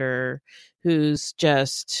disorder who's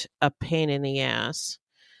just a pain in the ass,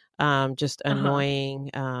 just annoying,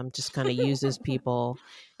 just kind of uses people.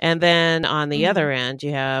 And then on the other end,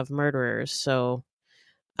 you have murderers. So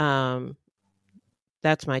that's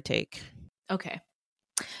my take. Okay.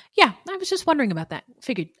 Yeah, I was just wondering about that.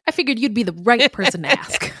 I figured you'd be the right person to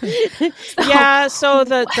ask. So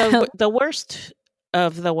the worst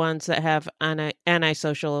of the ones that have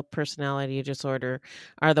antisocial personality disorder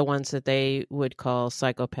are the ones that they would call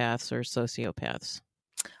psychopaths or sociopaths.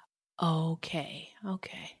 Okay.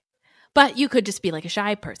 But you could just be like a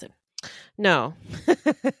shy person. No.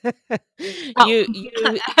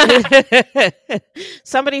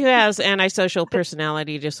 Somebody who has antisocial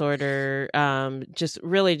personality disorder just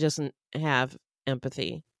really doesn't have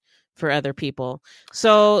empathy for other people.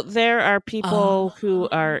 So there are people who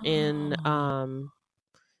are in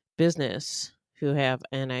business who have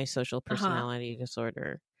antisocial personality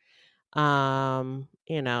disorder.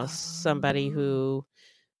 Somebody who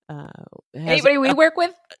anybody we work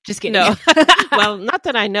with? Just kidding. No. Well, not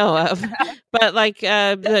that I know of, but like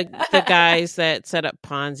the guys that set up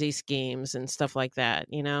Ponzi schemes and stuff like that,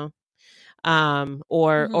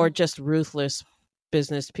 or just ruthless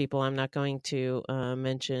business people. I'm not going to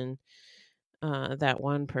mention that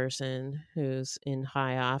one person who's in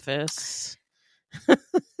high office.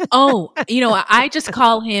 I just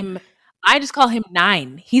call him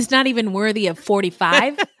 9. He's not even worthy of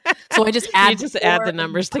 45. So I just add the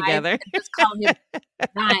numbers together. And just call him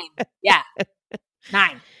 9. Yeah.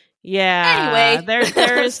 9. Yeah. Anyway,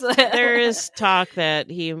 there is talk that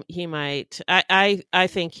he might. I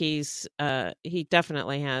think he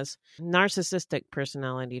definitely has narcissistic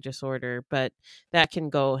personality disorder, but that can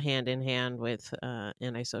go hand in hand with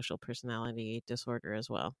antisocial personality disorder as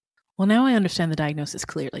well. Well, now I understand the diagnosis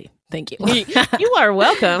clearly. Thank you. You are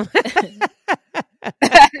welcome.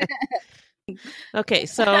 Okay,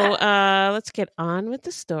 so let's get on with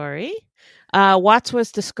the story. Watts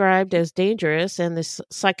was described as dangerous, and the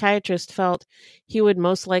psychiatrist felt he would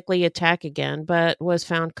most likely attack again, but was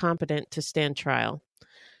found competent to stand trial.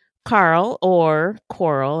 Carl, or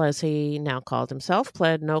Coral, as he now called himself,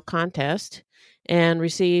 pled no contest and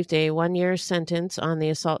received a 1-year sentence on the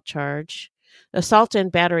assault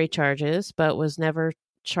and battery charges, but was never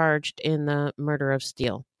charged in the murder of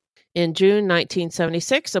Steele. In June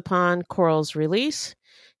 1976, upon Coral's release,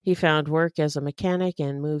 he found work as a mechanic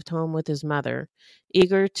and moved home with his mother,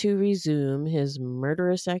 eager to resume his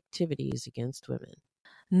murderous activities against women.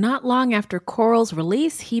 Not long after Coral's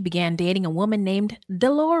release, he began dating a woman named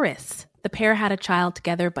Dolores. The pair had a child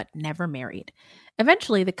together but never married.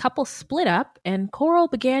 Eventually, the couple split up, and Coral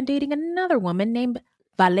began dating another woman named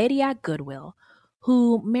Valeria Goodwill,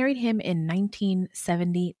 who married him in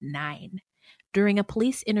 1979. During a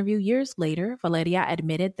police interview years later, Valeria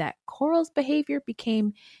admitted that Coral's behavior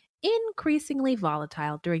became increasingly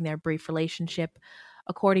volatile during their brief relationship.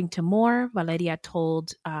 According to Moore, Valeria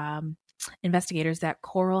told investigators that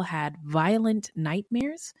Coral had violent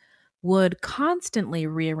nightmares, would constantly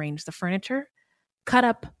rearrange the furniture, cut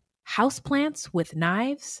up houseplants with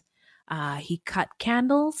knives. He cut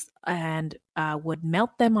candles and would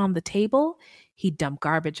melt them on the table. He'd dump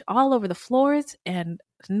garbage all over the floors and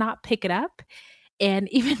not pick it up. And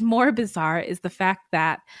even more bizarre is the fact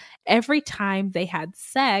that every time they had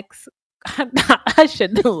sex, I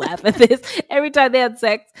shouldn't laugh at this. Every time they had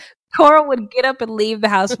sex, Coral would get up and leave the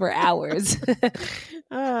house for hours.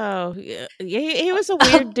 Oh, yeah. He was a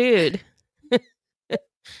weird dude.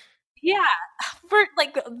 Yeah,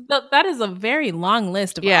 that is a very long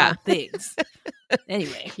list of odd things.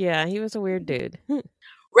 Anyway, yeah, he was a weird dude.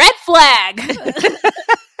 Red flag,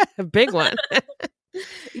 a big one.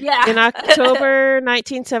 Yeah. In October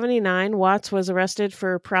 1979, Watts was arrested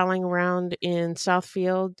for prowling around in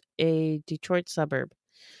Southfield, a Detroit suburb.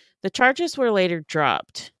 The charges were later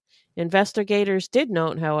dropped. Investigators did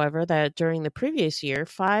note, however, that during the previous year,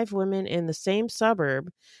 5 women in the same suburb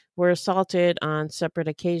were assaulted on separate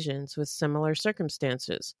occasions with similar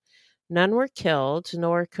circumstances. None were killed,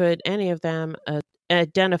 nor could any of them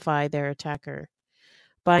identify their attacker.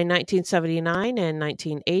 By 1979 and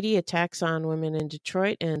 1980, attacks on women in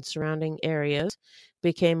Detroit and surrounding areas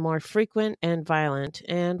became more frequent and violent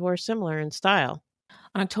and were similar in style.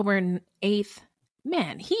 On October 8th,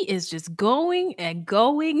 man, he is just going and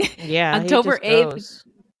going. Yeah, October he just 8th, goes.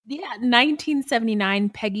 1979,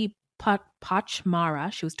 Peggy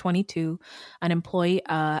Pochmara, she was 22, an employee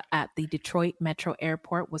at the Detroit Metro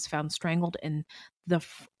Airport, was found strangled in the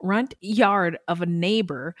front yard of a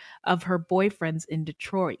neighbor of her boyfriend's in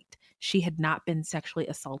Detroit. She had not been sexually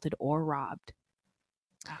assaulted or robbed.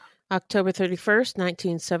 October 31st,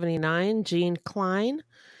 1979, Jean Klein,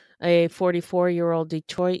 a 44-year-old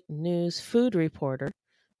Detroit News food reporter,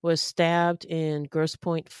 was stabbed in Grosse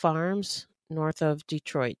Pointe Farms, north of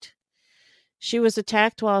Detroit. She was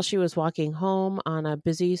attacked while she was walking home on a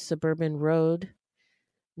busy suburban road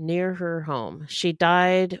near her home. She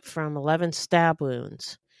died from 11 stab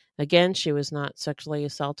wounds. Again, she was not sexually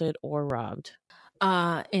assaulted or robbed.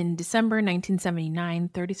 In December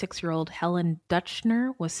 1979, 36-year-old Helen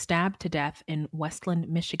Dutchner was stabbed to death in Westland,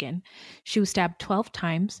 Michigan. She was stabbed 12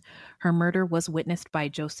 times. Her murder was witnessed by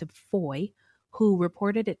Joseph Foy, who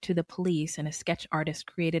reported it to the police, and a sketch artist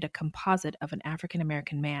created a composite of an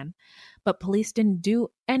African-American man. But police didn't do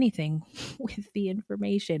anything with the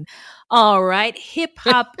information. All right,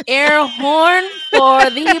 hip-hop air horn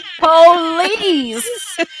for the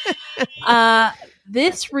police.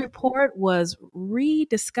 This report was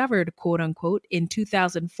rediscovered, quote unquote, in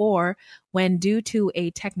 2004 when, due to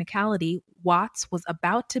a technicality, Watts was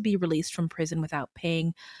about to be released from prison without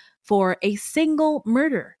paying for a single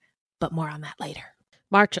murder. But more on that later.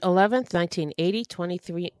 March 11th, 1980,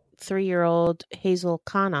 23-year-old Hazel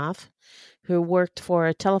Konoff, who worked for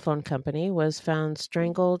a telephone company, was found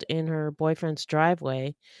strangled in her boyfriend's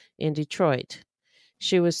driveway in Detroit.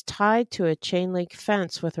 She was tied to a chain-link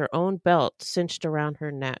fence with her own belt cinched around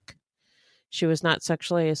her neck. She was not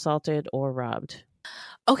sexually assaulted or robbed.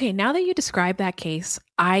 Okay, now that you describe that case,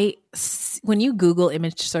 when you Google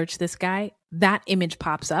image search this guy, that image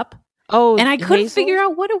pops up. Oh, and I couldn't figure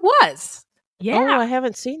out what it was. Yeah. Oh, I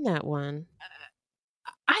haven't seen that one.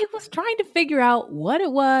 I was trying to figure out what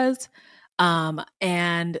it was.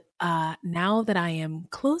 And now that I am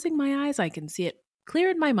closing my eyes, I can see it clear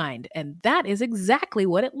in my mind. And that is exactly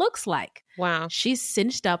what it looks like. Wow. She's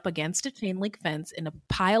cinched up against a chain link fence in a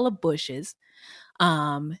pile of bushes.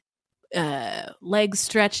 Legs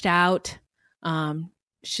stretched out.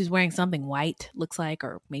 She's wearing something white, looks like,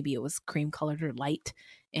 or maybe it was cream colored or light.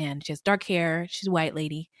 And she has dark hair. She's a white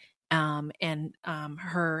lady. And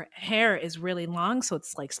her hair is really long, so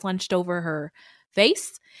it's like slunched over her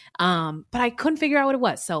face. But I couldn't figure out what it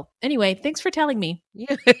was. So anyway, thanks for telling me.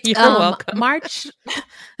 You're welcome. March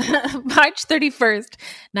 31st,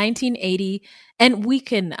 1980. And we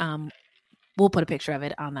can, we'll put a picture of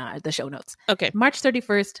it on the show notes. Okay. March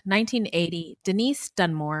 31st, 1980, Denise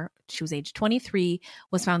Dunmore, she was age 23,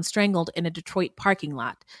 was found strangled in a Detroit parking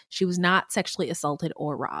lot. She was not sexually assaulted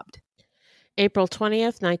or robbed. April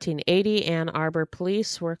 20th, 1980, Ann Arbor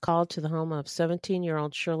police were called to the home of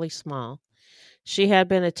 17-year-old Shirley Small. She had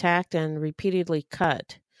been attacked and repeatedly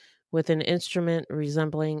cut with an instrument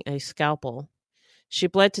resembling a scalpel. She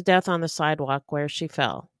bled to death on the sidewalk where she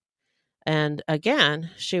fell. And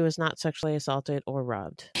again, she was not sexually assaulted or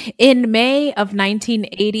robbed. In May of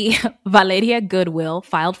 1980, Valeria Goodwill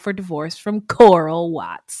filed for divorce from Coral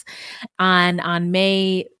Watts. On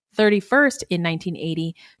May 31st in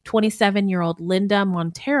 1980, 27-year-old Linda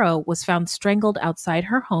Montero was found strangled outside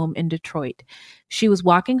her home in Detroit. She was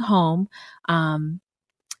walking home.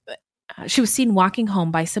 She was seen walking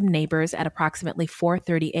home by some neighbors at approximately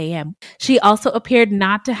 4:30 a.m. She also appeared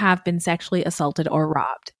not to have been sexually assaulted or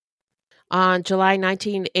robbed. On July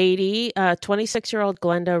 1980, 26-year-old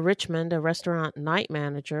Glenda Richmond, a restaurant night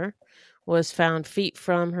manager, was found feet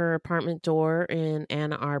from her apartment door in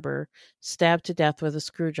Ann Arbor, stabbed to death with a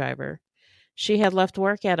screwdriver. She had left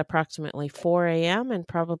work at approximately 4 a.m. and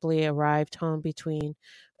probably arrived home between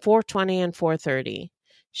 4:20 and 4:30.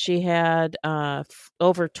 She had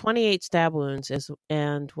over 28 stab wounds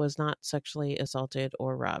and was not sexually assaulted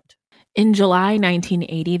or robbed. In July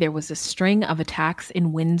 1980, there was a string of attacks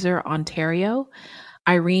in Windsor, Ontario.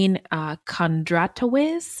 Irene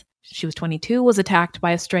Kondratowicz, she was 22, was attacked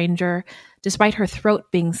by a stranger. Despite her throat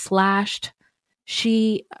being slashed,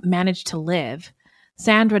 she managed to live.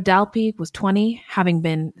 Sandra Dalpy was 20, having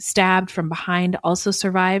been stabbed from behind, also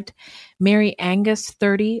survived. Mary Angus,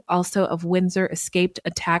 30, also of Windsor, escaped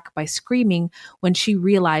attack by screaming when she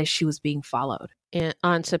realized she was being followed.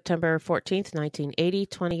 On September 14th, 1980,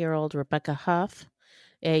 20-year-old Rebecca Huff,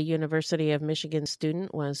 a University of Michigan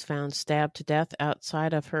student, was found stabbed to death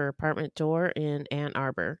outside of her apartment door in Ann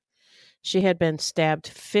Arbor. She had been stabbed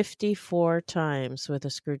 54 times with a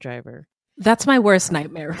screwdriver. That's my worst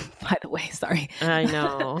nightmare, by the way. Sorry. I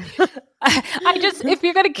know. I just, if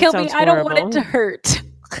you're going to kill me, I don't want it to hurt.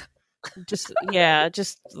 Just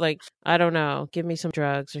like, I don't know, give me some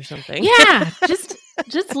drugs or something. Yeah,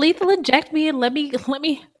 just lethal inject me and let me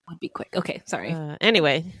be quick. Okay, sorry.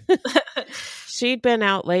 Anyway, she'd been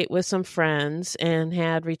out late with some friends and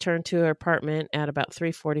had returned to her apartment at about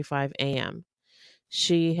 3:45 a.m.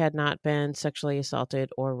 She had not been sexually assaulted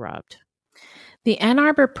or robbed. The Ann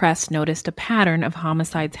Arbor Press noticed a pattern of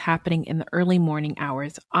homicides happening in the early morning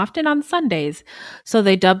hours, often on Sundays, so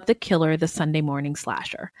they dubbed the killer the Sunday morning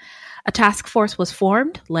slasher. A task force was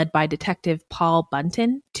formed, led by Detective Paul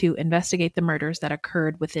Bunton, to investigate the murders that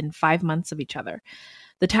occurred within 5 months of each other.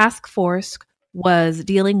 The task force was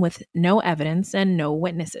dealing with no evidence and no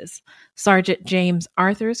witnesses. Sergeant James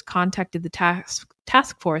Arthurs contacted the task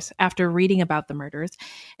force after reading about the murders,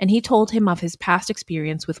 and he told him of his past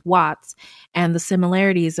experience with Watts and the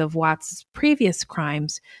similarities of Watts' previous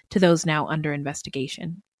crimes to those now under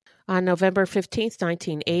investigation. On November 15th,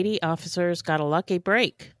 1980, officers got a lucky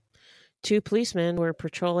break. 2 policemen were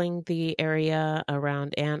patrolling the area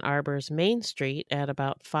around Ann Arbor's Main Street at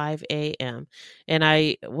about 5 a.m. And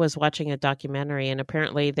I was watching a documentary, and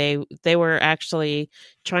apparently they were actually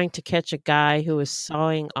trying to catch a guy who was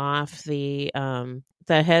sawing off the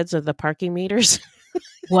heads of the parking meters.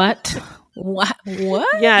 What? What?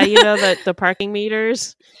 Yeah, you know the parking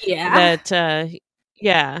meters. Yeah. That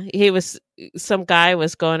some guy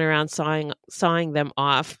was going around sawing them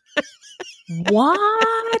off. What?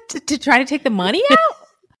 To try to take the money out?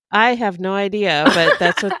 I have no idea,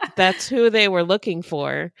 but that's who they were looking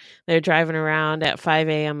for. They're driving around at 5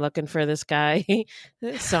 a.m. looking for this guy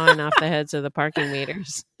sawing off the heads of the parking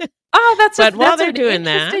meters. Oh, while they're doing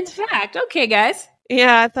that, interesting fact. Okay, guys.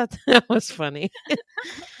 Yeah, I thought that was funny.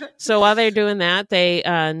 So while they're doing that, they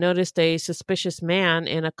noticed a suspicious man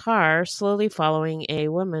in a car slowly following a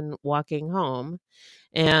woman walking home,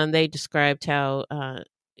 and they described how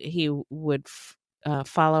he would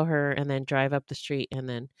follow her and then drive up the street and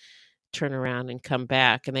then turn around and come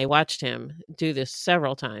back. And they watched him do this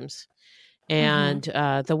several times. And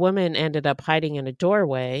the woman ended up hiding in a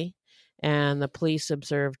doorway, and the police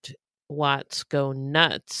observed Watts go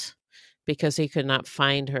nuts because he could not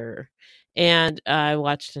find her. And I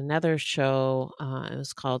watched another show. It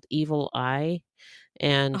was called Evil Eye.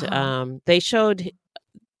 And they showed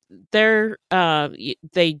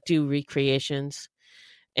they do recreations.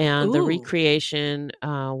 And the recreation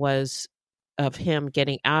was of him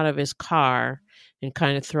getting out of his car and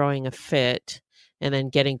kind of throwing a fit and then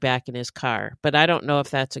getting back in his car. But I don't know if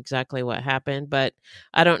that's exactly what happened. But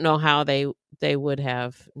I don't know how they would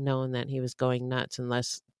have known that he was going nuts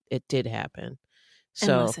unless it did happen.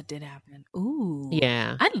 Unless it did happen. Ooh.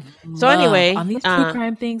 Yeah. Anyway, on these true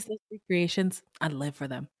crime things, those recreations, I live for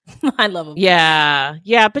them. I love them. Yeah.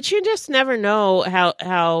 Yeah. But you just never know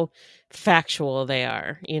how factual they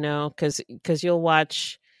are, because you'll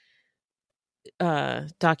watch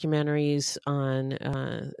documentaries on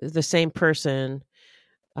the same person,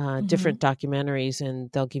 different documentaries,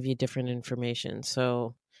 and they'll give you different information.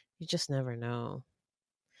 So you just never know.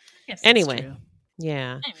 Yes, anyway.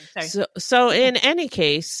 Yeah. So in any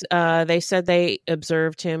case, they said they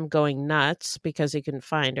observed him going nuts because he couldn't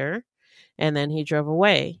find her, and then he drove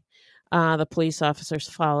away. The police officers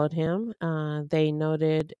followed him. They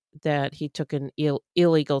noted that he took an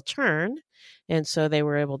illegal turn, and so they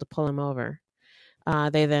were able to pull him over.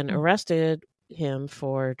 They then arrested him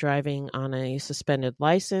for driving on a suspended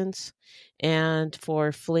license and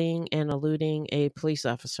for fleeing and eluding a police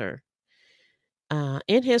officer.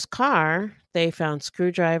 In his car, they found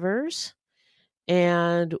screwdrivers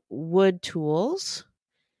and wood tools,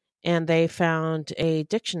 and they found a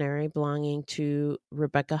dictionary belonging to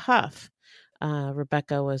Rebecca Huff.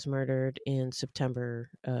 Rebecca was murdered in September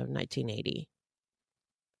of 1980.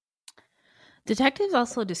 Detectives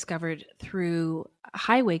also discovered through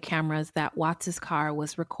highway cameras that Watts' car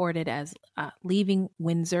was recorded as leaving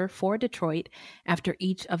Windsor for Detroit after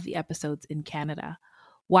each of the episodes in Canada.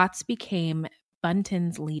 Watts became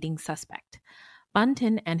Bunton's leading suspect.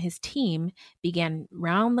 Bunton and his team began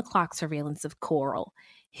round-the-clock surveillance of Coral.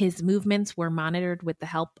 His movements were monitored with the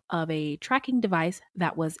help of a tracking device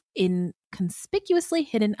that was inconspicuously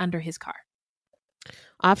hidden under his car.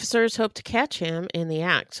 Officers hoped to catch him in the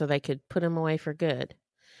act so they could put him away for good.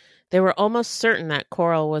 They were almost certain that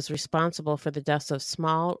Corll was responsible for the deaths of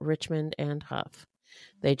Small, Richmond, and Huff.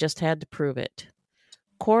 They just had to prove it.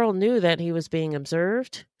 Corll knew that he was being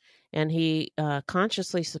observed, and he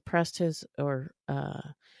consciously suppressed his,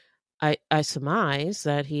 I surmise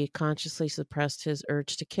that he consciously suppressed his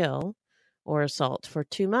urge to kill or assault for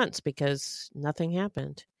 2 months because nothing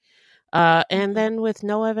happened. And then with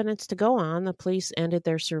no evidence to go on, the police ended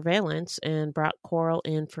their surveillance and brought Corll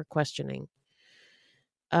in for questioning.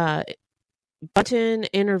 Bunton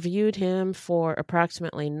interviewed him for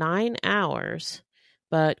approximately 9 hours,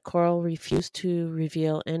 but Corll refused to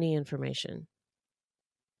reveal any information.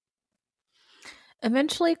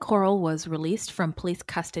 Eventually, Corll was released from police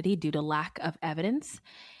custody due to lack of evidence.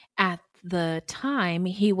 At the time,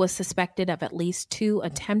 he was suspected of at least 2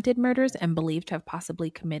 attempted murders and believed to have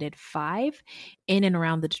possibly committed 5 in and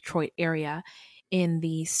around the Detroit area. In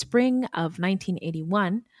the spring of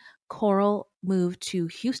 1981, Corll moved to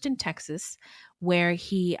Houston, Texas, where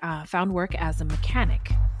he found work as a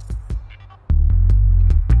mechanic.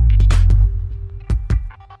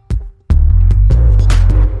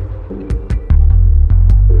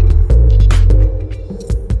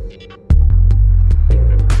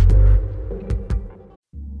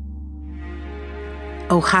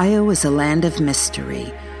 Ohio is a land of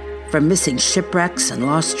mystery, from missing shipwrecks and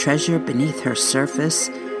lost treasure beneath her surface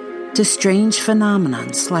to strange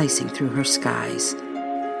phenomenon slicing through her skies.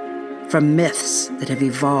 From myths that have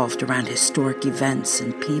evolved around historic events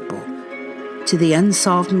and people to the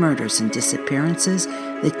unsolved murders and disappearances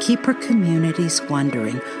that keep her communities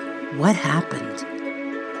wondering what happened.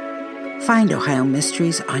 Find Ohio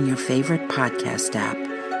Mysteries on your favorite podcast app,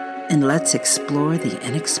 and let's explore the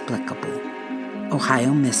inexplicable.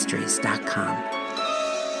 OhioMysteries.com.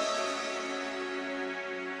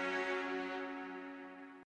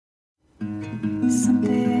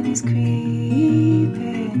 Something is creeping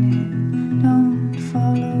in, don't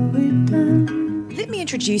follow it down. Let me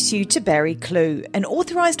introduce you to Barry Clue, an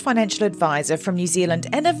authorised financial advisor from New Zealand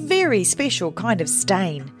and a very special kind of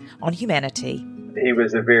stain on humanity. He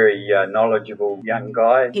was a very knowledgeable young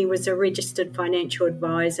guy. He was a registered financial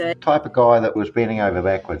advisor. Type of guy that was bending over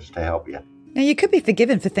backwards to help you. Now, you could be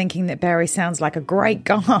forgiven for thinking that Barry sounds like a great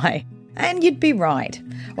guy, and you'd be right.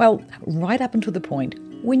 Well, right up until the point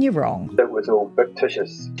when you're wrong. It was all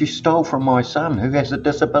fictitious. You stole from my son who has a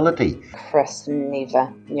disability. Chris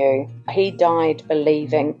never knew. He died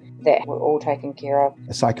believing that we're all taken care of.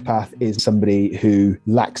 A psychopath is somebody who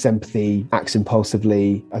lacks empathy, acts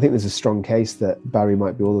impulsively. I think there's a strong case that Barry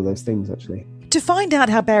might be all of those things, actually. To find out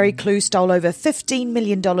how Barry Clue stole over $15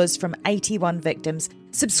 million from 81 victims,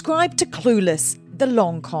 subscribe to Clueless, the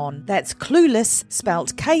long con. That's Clueless,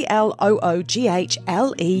 spelt Klooghless.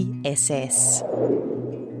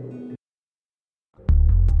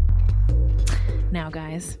 Now,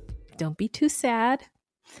 guys, don't be too sad.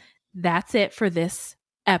 That's it for this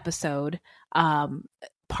episode,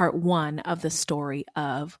 part 1 of the story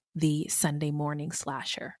of the Sunday morning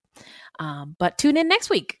slasher. But tune in next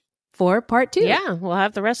week for part 2. Yeah, we'll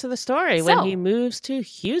have the rest of the story when he moves to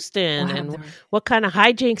Houston and what kind of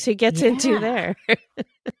hijinks he gets into there.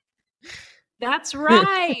 That's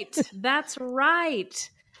right. That's right.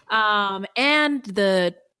 And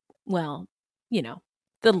the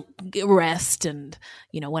rest and,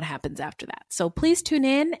 what happens after that. So please tune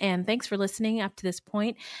in, and thanks for listening up to this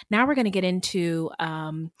point. Now we're going to get into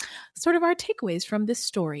sort of our takeaways from this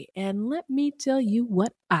story. And let me tell you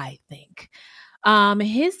what I think.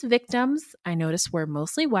 His victims, I noticed, were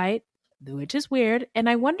mostly white, which is weird. And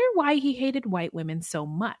I wonder why he hated white women so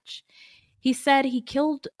much. He said he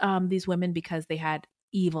killed these women because they had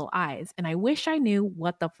evil eyes. And I wish I knew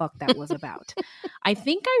what the fuck that was about. I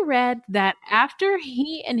think I read that after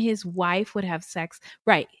he and his wife would have sex,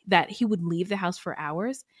 that he would leave the house for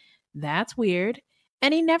hours. That's weird.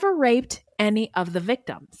 And he never raped any of the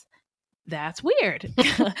victims. That's weird.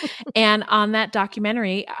 And on that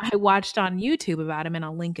documentary I watched on YouTube about him, and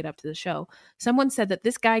I'll link it up to the show, someone said that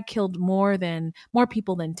this guy killed more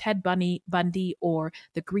people than Ted Bundy or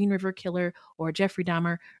the Green River Killer or Jeffrey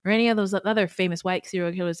Dahmer or any of those other famous white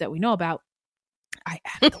serial killers that we know about. I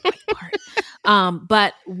added the white part.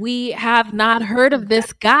 But we have not heard of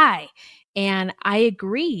this guy. And I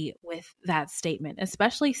agree with that statement,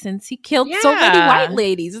 especially since he killed so many white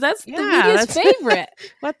ladies. That's the media's favorite.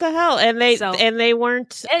 What the hell? And they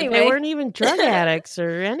weren't even drug addicts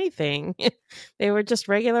or anything. They were just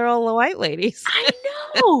regular old white ladies. I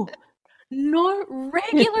know. Nor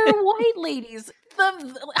regular white ladies.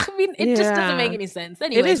 It just doesn't make any sense.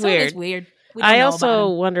 Anyway, it is weird. We I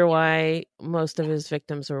also wonder why most of his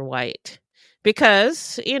victims were white.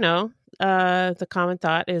 because, the common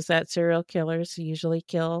thought is that serial killers usually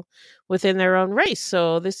kill within their own race.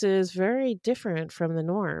 So this is very different from the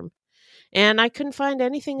norm. And I couldn't find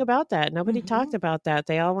anything about that. Nobody talked about that.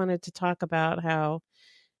 They all wanted to talk about how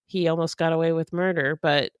he almost got away with murder,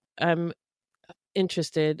 but I'm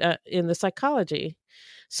interested in the psychology.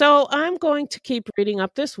 So I'm going to keep reading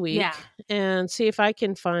up this week and see if I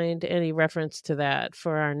can find any reference to that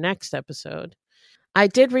for our next episode. I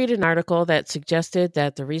did read an article that suggested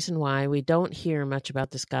that the reason why we don't hear much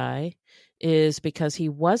about this guy is because he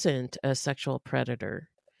wasn't a sexual predator.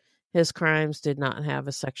 His crimes did not have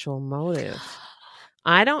a sexual motive.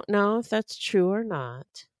 I don't know if that's true or not.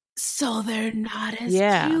 So they're not as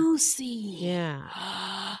juicy. Yeah.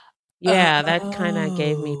 Yeah, that kind of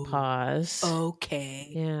gave me pause. Okay.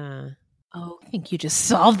 Yeah. Oh, I think you just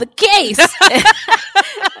solved the case.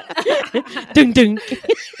 Ding, ding.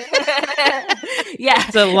 Yeah.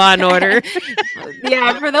 It's a Law and Order.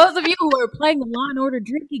 Yeah, for those of you who are playing the Law and Order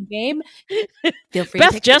drinking game, feel free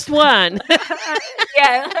Beth to just won.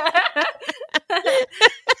 Yeah.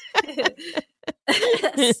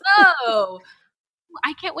 So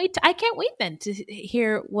I can't wait then to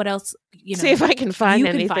hear what else, see if I can find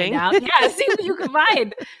anything. Find out. Yeah, see what you can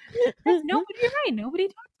find. You're right. Nobody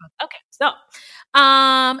talks about it. Okay, so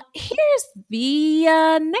here's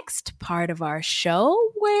the next part of our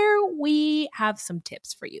show where we have some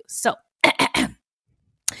tips for you. So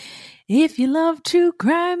if you love true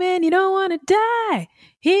crime and you don't want to die,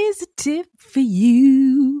 here's a tip for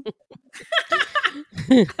you.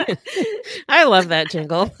 I love that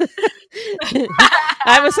jingle.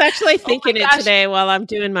 I was actually thinking it today while I'm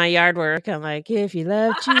doing my yard work. I'm like, if you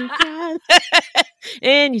love true crime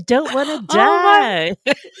and you don't want to die.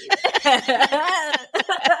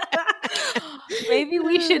 Maybe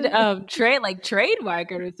we should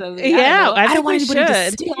trademark it or something. Yeah, I don't want anybody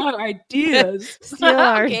to steal our ideas. Steal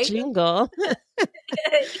our jingle.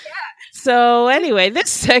 So anyway, this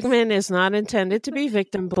segment is not intended to be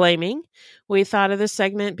victim blaming. We thought of this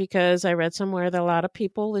segment because I read somewhere that a lot of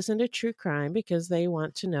people listen to true crime because they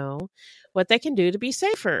want to know what they can do to be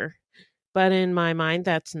safer. But in my mind,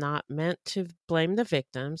 that's not meant to blame the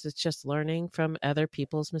victims. It's just learning from other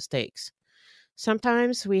people's mistakes.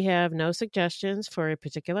 Sometimes we have no suggestions for a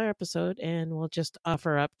particular episode and we'll just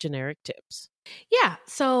offer up generic tips. Yeah,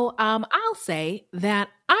 so I'll say that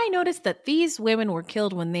I noticed that these women were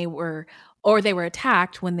killed when they were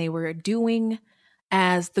attacked when they were doing,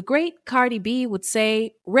 as the great Cardi B would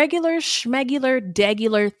say, regular schmegular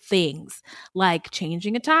degular things, like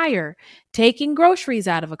changing a tire, taking groceries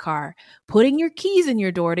out of a car, putting your keys in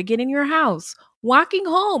your door to get in your house, walking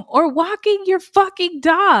home, or walking your fucking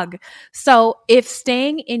dog. So if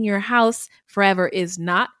staying in your house forever is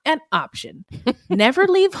not an option, never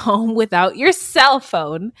leave home without your cell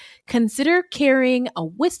phone. Consider carrying a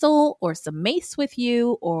whistle or some mace with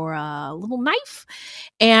you or a little knife.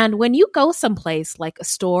 And when you go someplace like a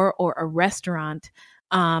store or a restaurant,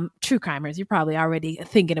 true crimers, you're probably already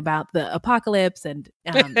thinking about the apocalypse and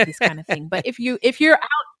this kind of thing. But if you're out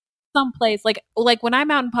someplace, like when I'm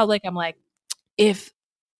out in public, I'm like, if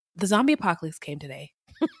the zombie apocalypse came today,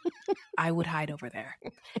 I would hide over there.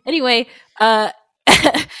 Anyway, when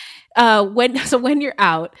you're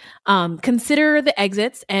out, consider the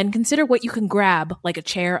exits and consider what you can grab, like a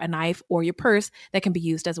chair, a knife, or your purse that can be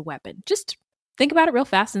used as a weapon. Just think about it real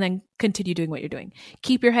fast and then continue doing what you're doing.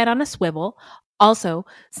 Keep your head on a swivel. Also,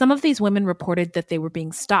 some of these women reported that they were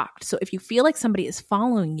being stalked. So if you feel like somebody is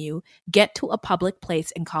following you, get to a public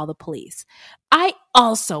place and call the police. I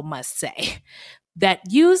also must say that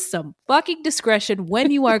use some fucking discretion when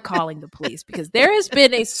you are calling the police, because there has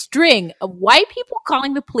been a string of white people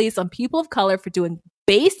calling the police on people of color for doing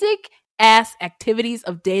basic ass activities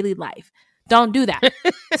of daily life. Don't do that.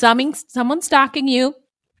 Someone stalking you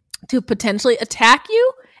to potentially attack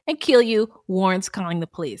you and kill you warrants calling the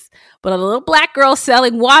police. But a little black girl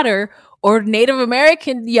selling water or Native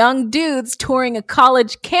American young dudes touring a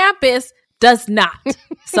college campus does not.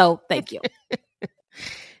 So thank you.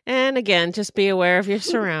 And again, just be aware of your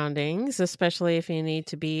surroundings, especially if you need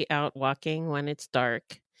to be out walking when it's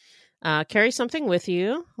dark. Carry something with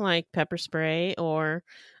you, like pepper spray or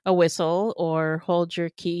a whistle, or hold your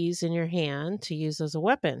keys in your hand to use as a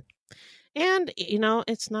weapon. And,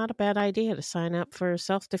 it's not a bad idea to sign up for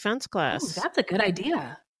self-defense class. Ooh, that's a good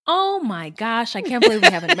idea. Oh my gosh, I can't believe we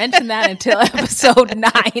haven't mentioned that until episode 9.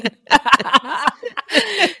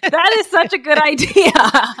 That is such a good idea.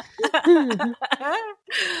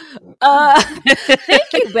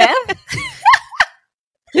 Thank you, Beth.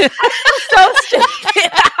 I feel so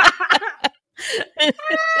stupid.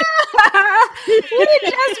 We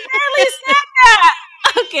just barely said that.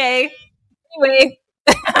 Okay.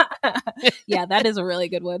 that is a really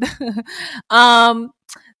good one.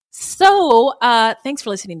 So thanks for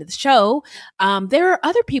listening to the show. There are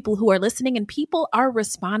other people who are listening, and people are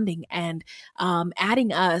responding and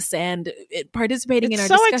adding us and participating in our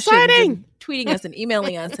discussions. Exciting. And tweeting us and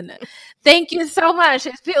emailing us. And thank you so much.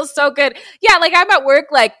 It feels so good. Yeah, like I'm at work,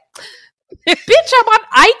 like, bitch, I'm on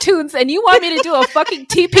iTunes, and you want me to do a fucking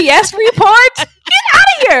TPS report? Get out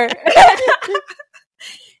of here.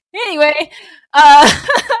 Anyway,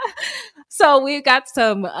 so we've got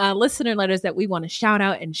some listener letters that we want to shout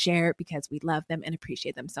out and share because we love them and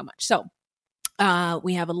appreciate them so much. So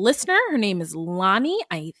we have a listener. Her name is Lonnie.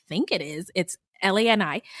 I think it is. It's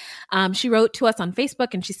Lani. She wrote to us on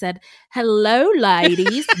Facebook and she said, "Hello,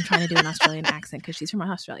 ladies." I'm trying to do an Australian accent because she's from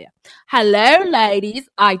Australia. "Hello, ladies.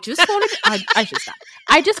 I just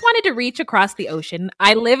wanted to reach across the ocean.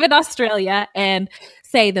 I live in Australia and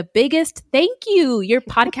say the biggest thank you. Your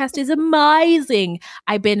podcast is amazing.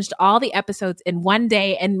 I binged all the episodes in one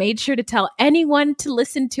day and made sure to tell anyone to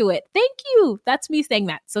listen to it. Thank you." That's me saying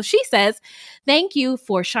that. So she says, "Thank you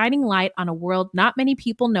for shining light on a world not many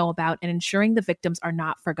people know about and ensuring the victims are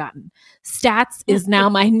not forgotten. Stats is now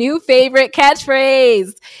my new favorite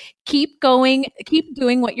catchphrase. Keep going. Keep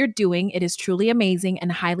doing what you're doing. It is truly amazing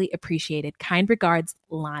and highly appreciated. Kind regards,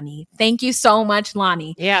 Lonnie." Thank you so much,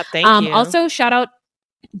 Lonnie. Yeah, thank you. Also, shout out.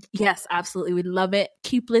 Yes, absolutely. We love it.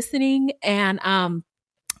 Keep listening. And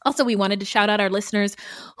also, we wanted to shout out our listeners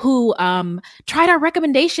who tried our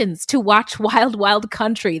recommendations to watch Wild Wild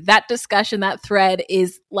Country. That discussion, that thread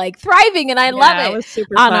is like thriving, and I love it. It was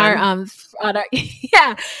super on fun. our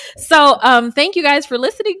yeah. So thank you guys for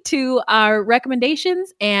listening to our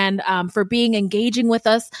recommendations and for being engaging with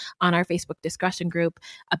us on our Facebook discussion group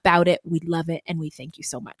about it. We love it, and we thank you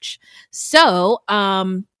so much. So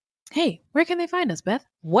hey, where can they find us, Beth?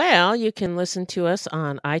 Well, you can listen to us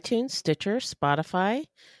on iTunes, Stitcher, Spotify,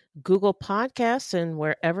 Google Podcasts, and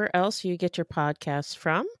wherever else you get your podcasts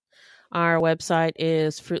from. Our website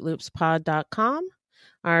is fruitloopspod.com.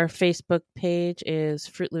 Our Facebook page is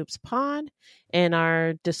Fruit Loops Pod, and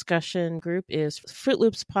our discussion group is Fruit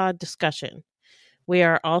Loops Pod Discussion. We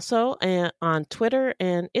are also on Twitter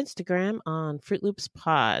and Instagram on Fruit Loops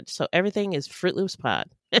Pod. So everything is Fruit Loops Pod.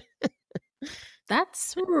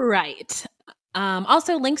 That's right.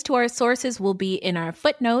 Also, links to our sources will be in our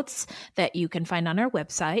footnotes that you can find on our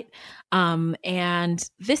website. And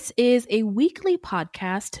this is a weekly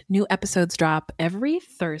podcast. New episodes drop every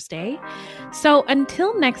Thursday. So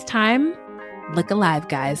until next time, look alive,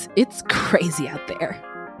 guys. It's crazy out there.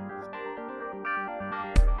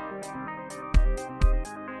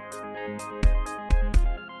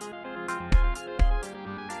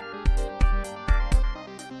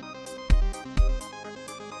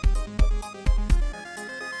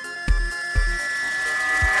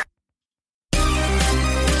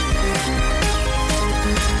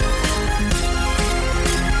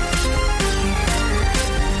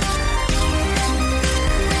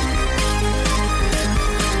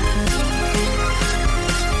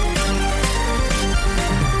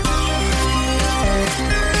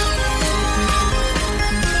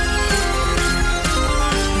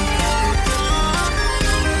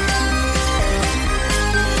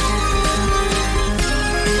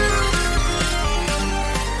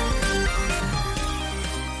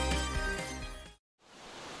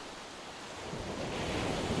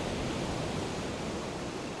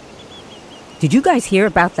 Did you guys hear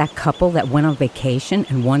about that couple that went on vacation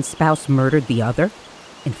and one spouse murdered the other?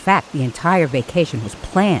 In fact, the entire vacation was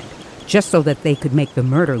planned just so that they could make the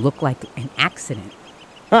murder look like an accident.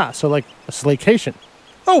 Ah, so like a slaycation.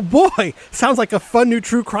 Oh boy, sounds like a fun new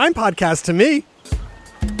true crime podcast to me.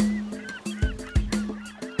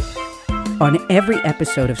 On every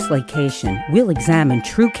episode of Slaycation, we'll examine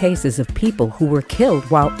true cases of people who were killed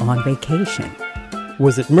while on vacation.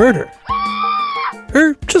 Was it murder?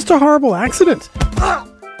 Or just a horrible accident?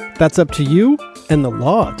 That's up to you and the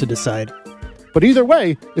law to decide. But either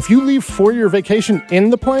way, if you leave for your vacation in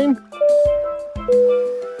the plane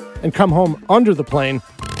and come home under the plane,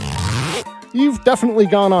 you've definitely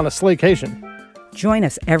gone on a slaycation. Join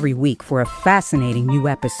us every week for a fascinating new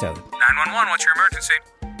episode. 911, what's your emergency?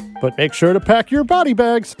 But make sure to pack your body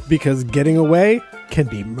bags, because getting away can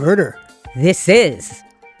be murder. This is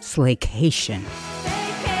Slaycation.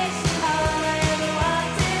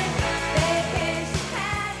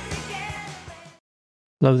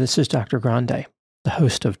 Hello, this is Dr. Grande, the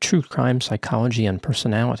host of True Crime Psychology and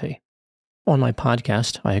Personality. On my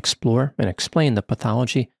podcast, I explore and explain the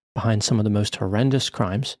pathology behind some of the most horrendous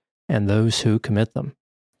crimes and those who commit them.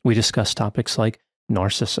 We discuss topics like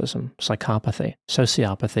narcissism, psychopathy,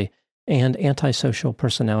 sociopathy, and antisocial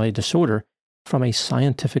personality disorder from a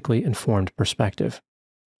scientifically informed perspective.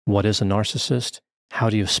 What is a narcissist? How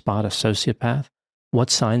do you spot a sociopath? What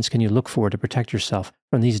signs can you look for to protect yourself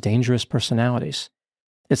from these dangerous personalities?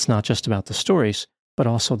 It's not just about the stories, but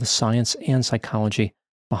also the science and psychology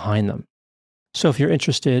behind them. So if you're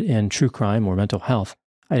interested in true crime or mental health,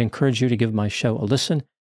 I'd encourage you to give my show a listen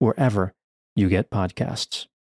wherever you get podcasts.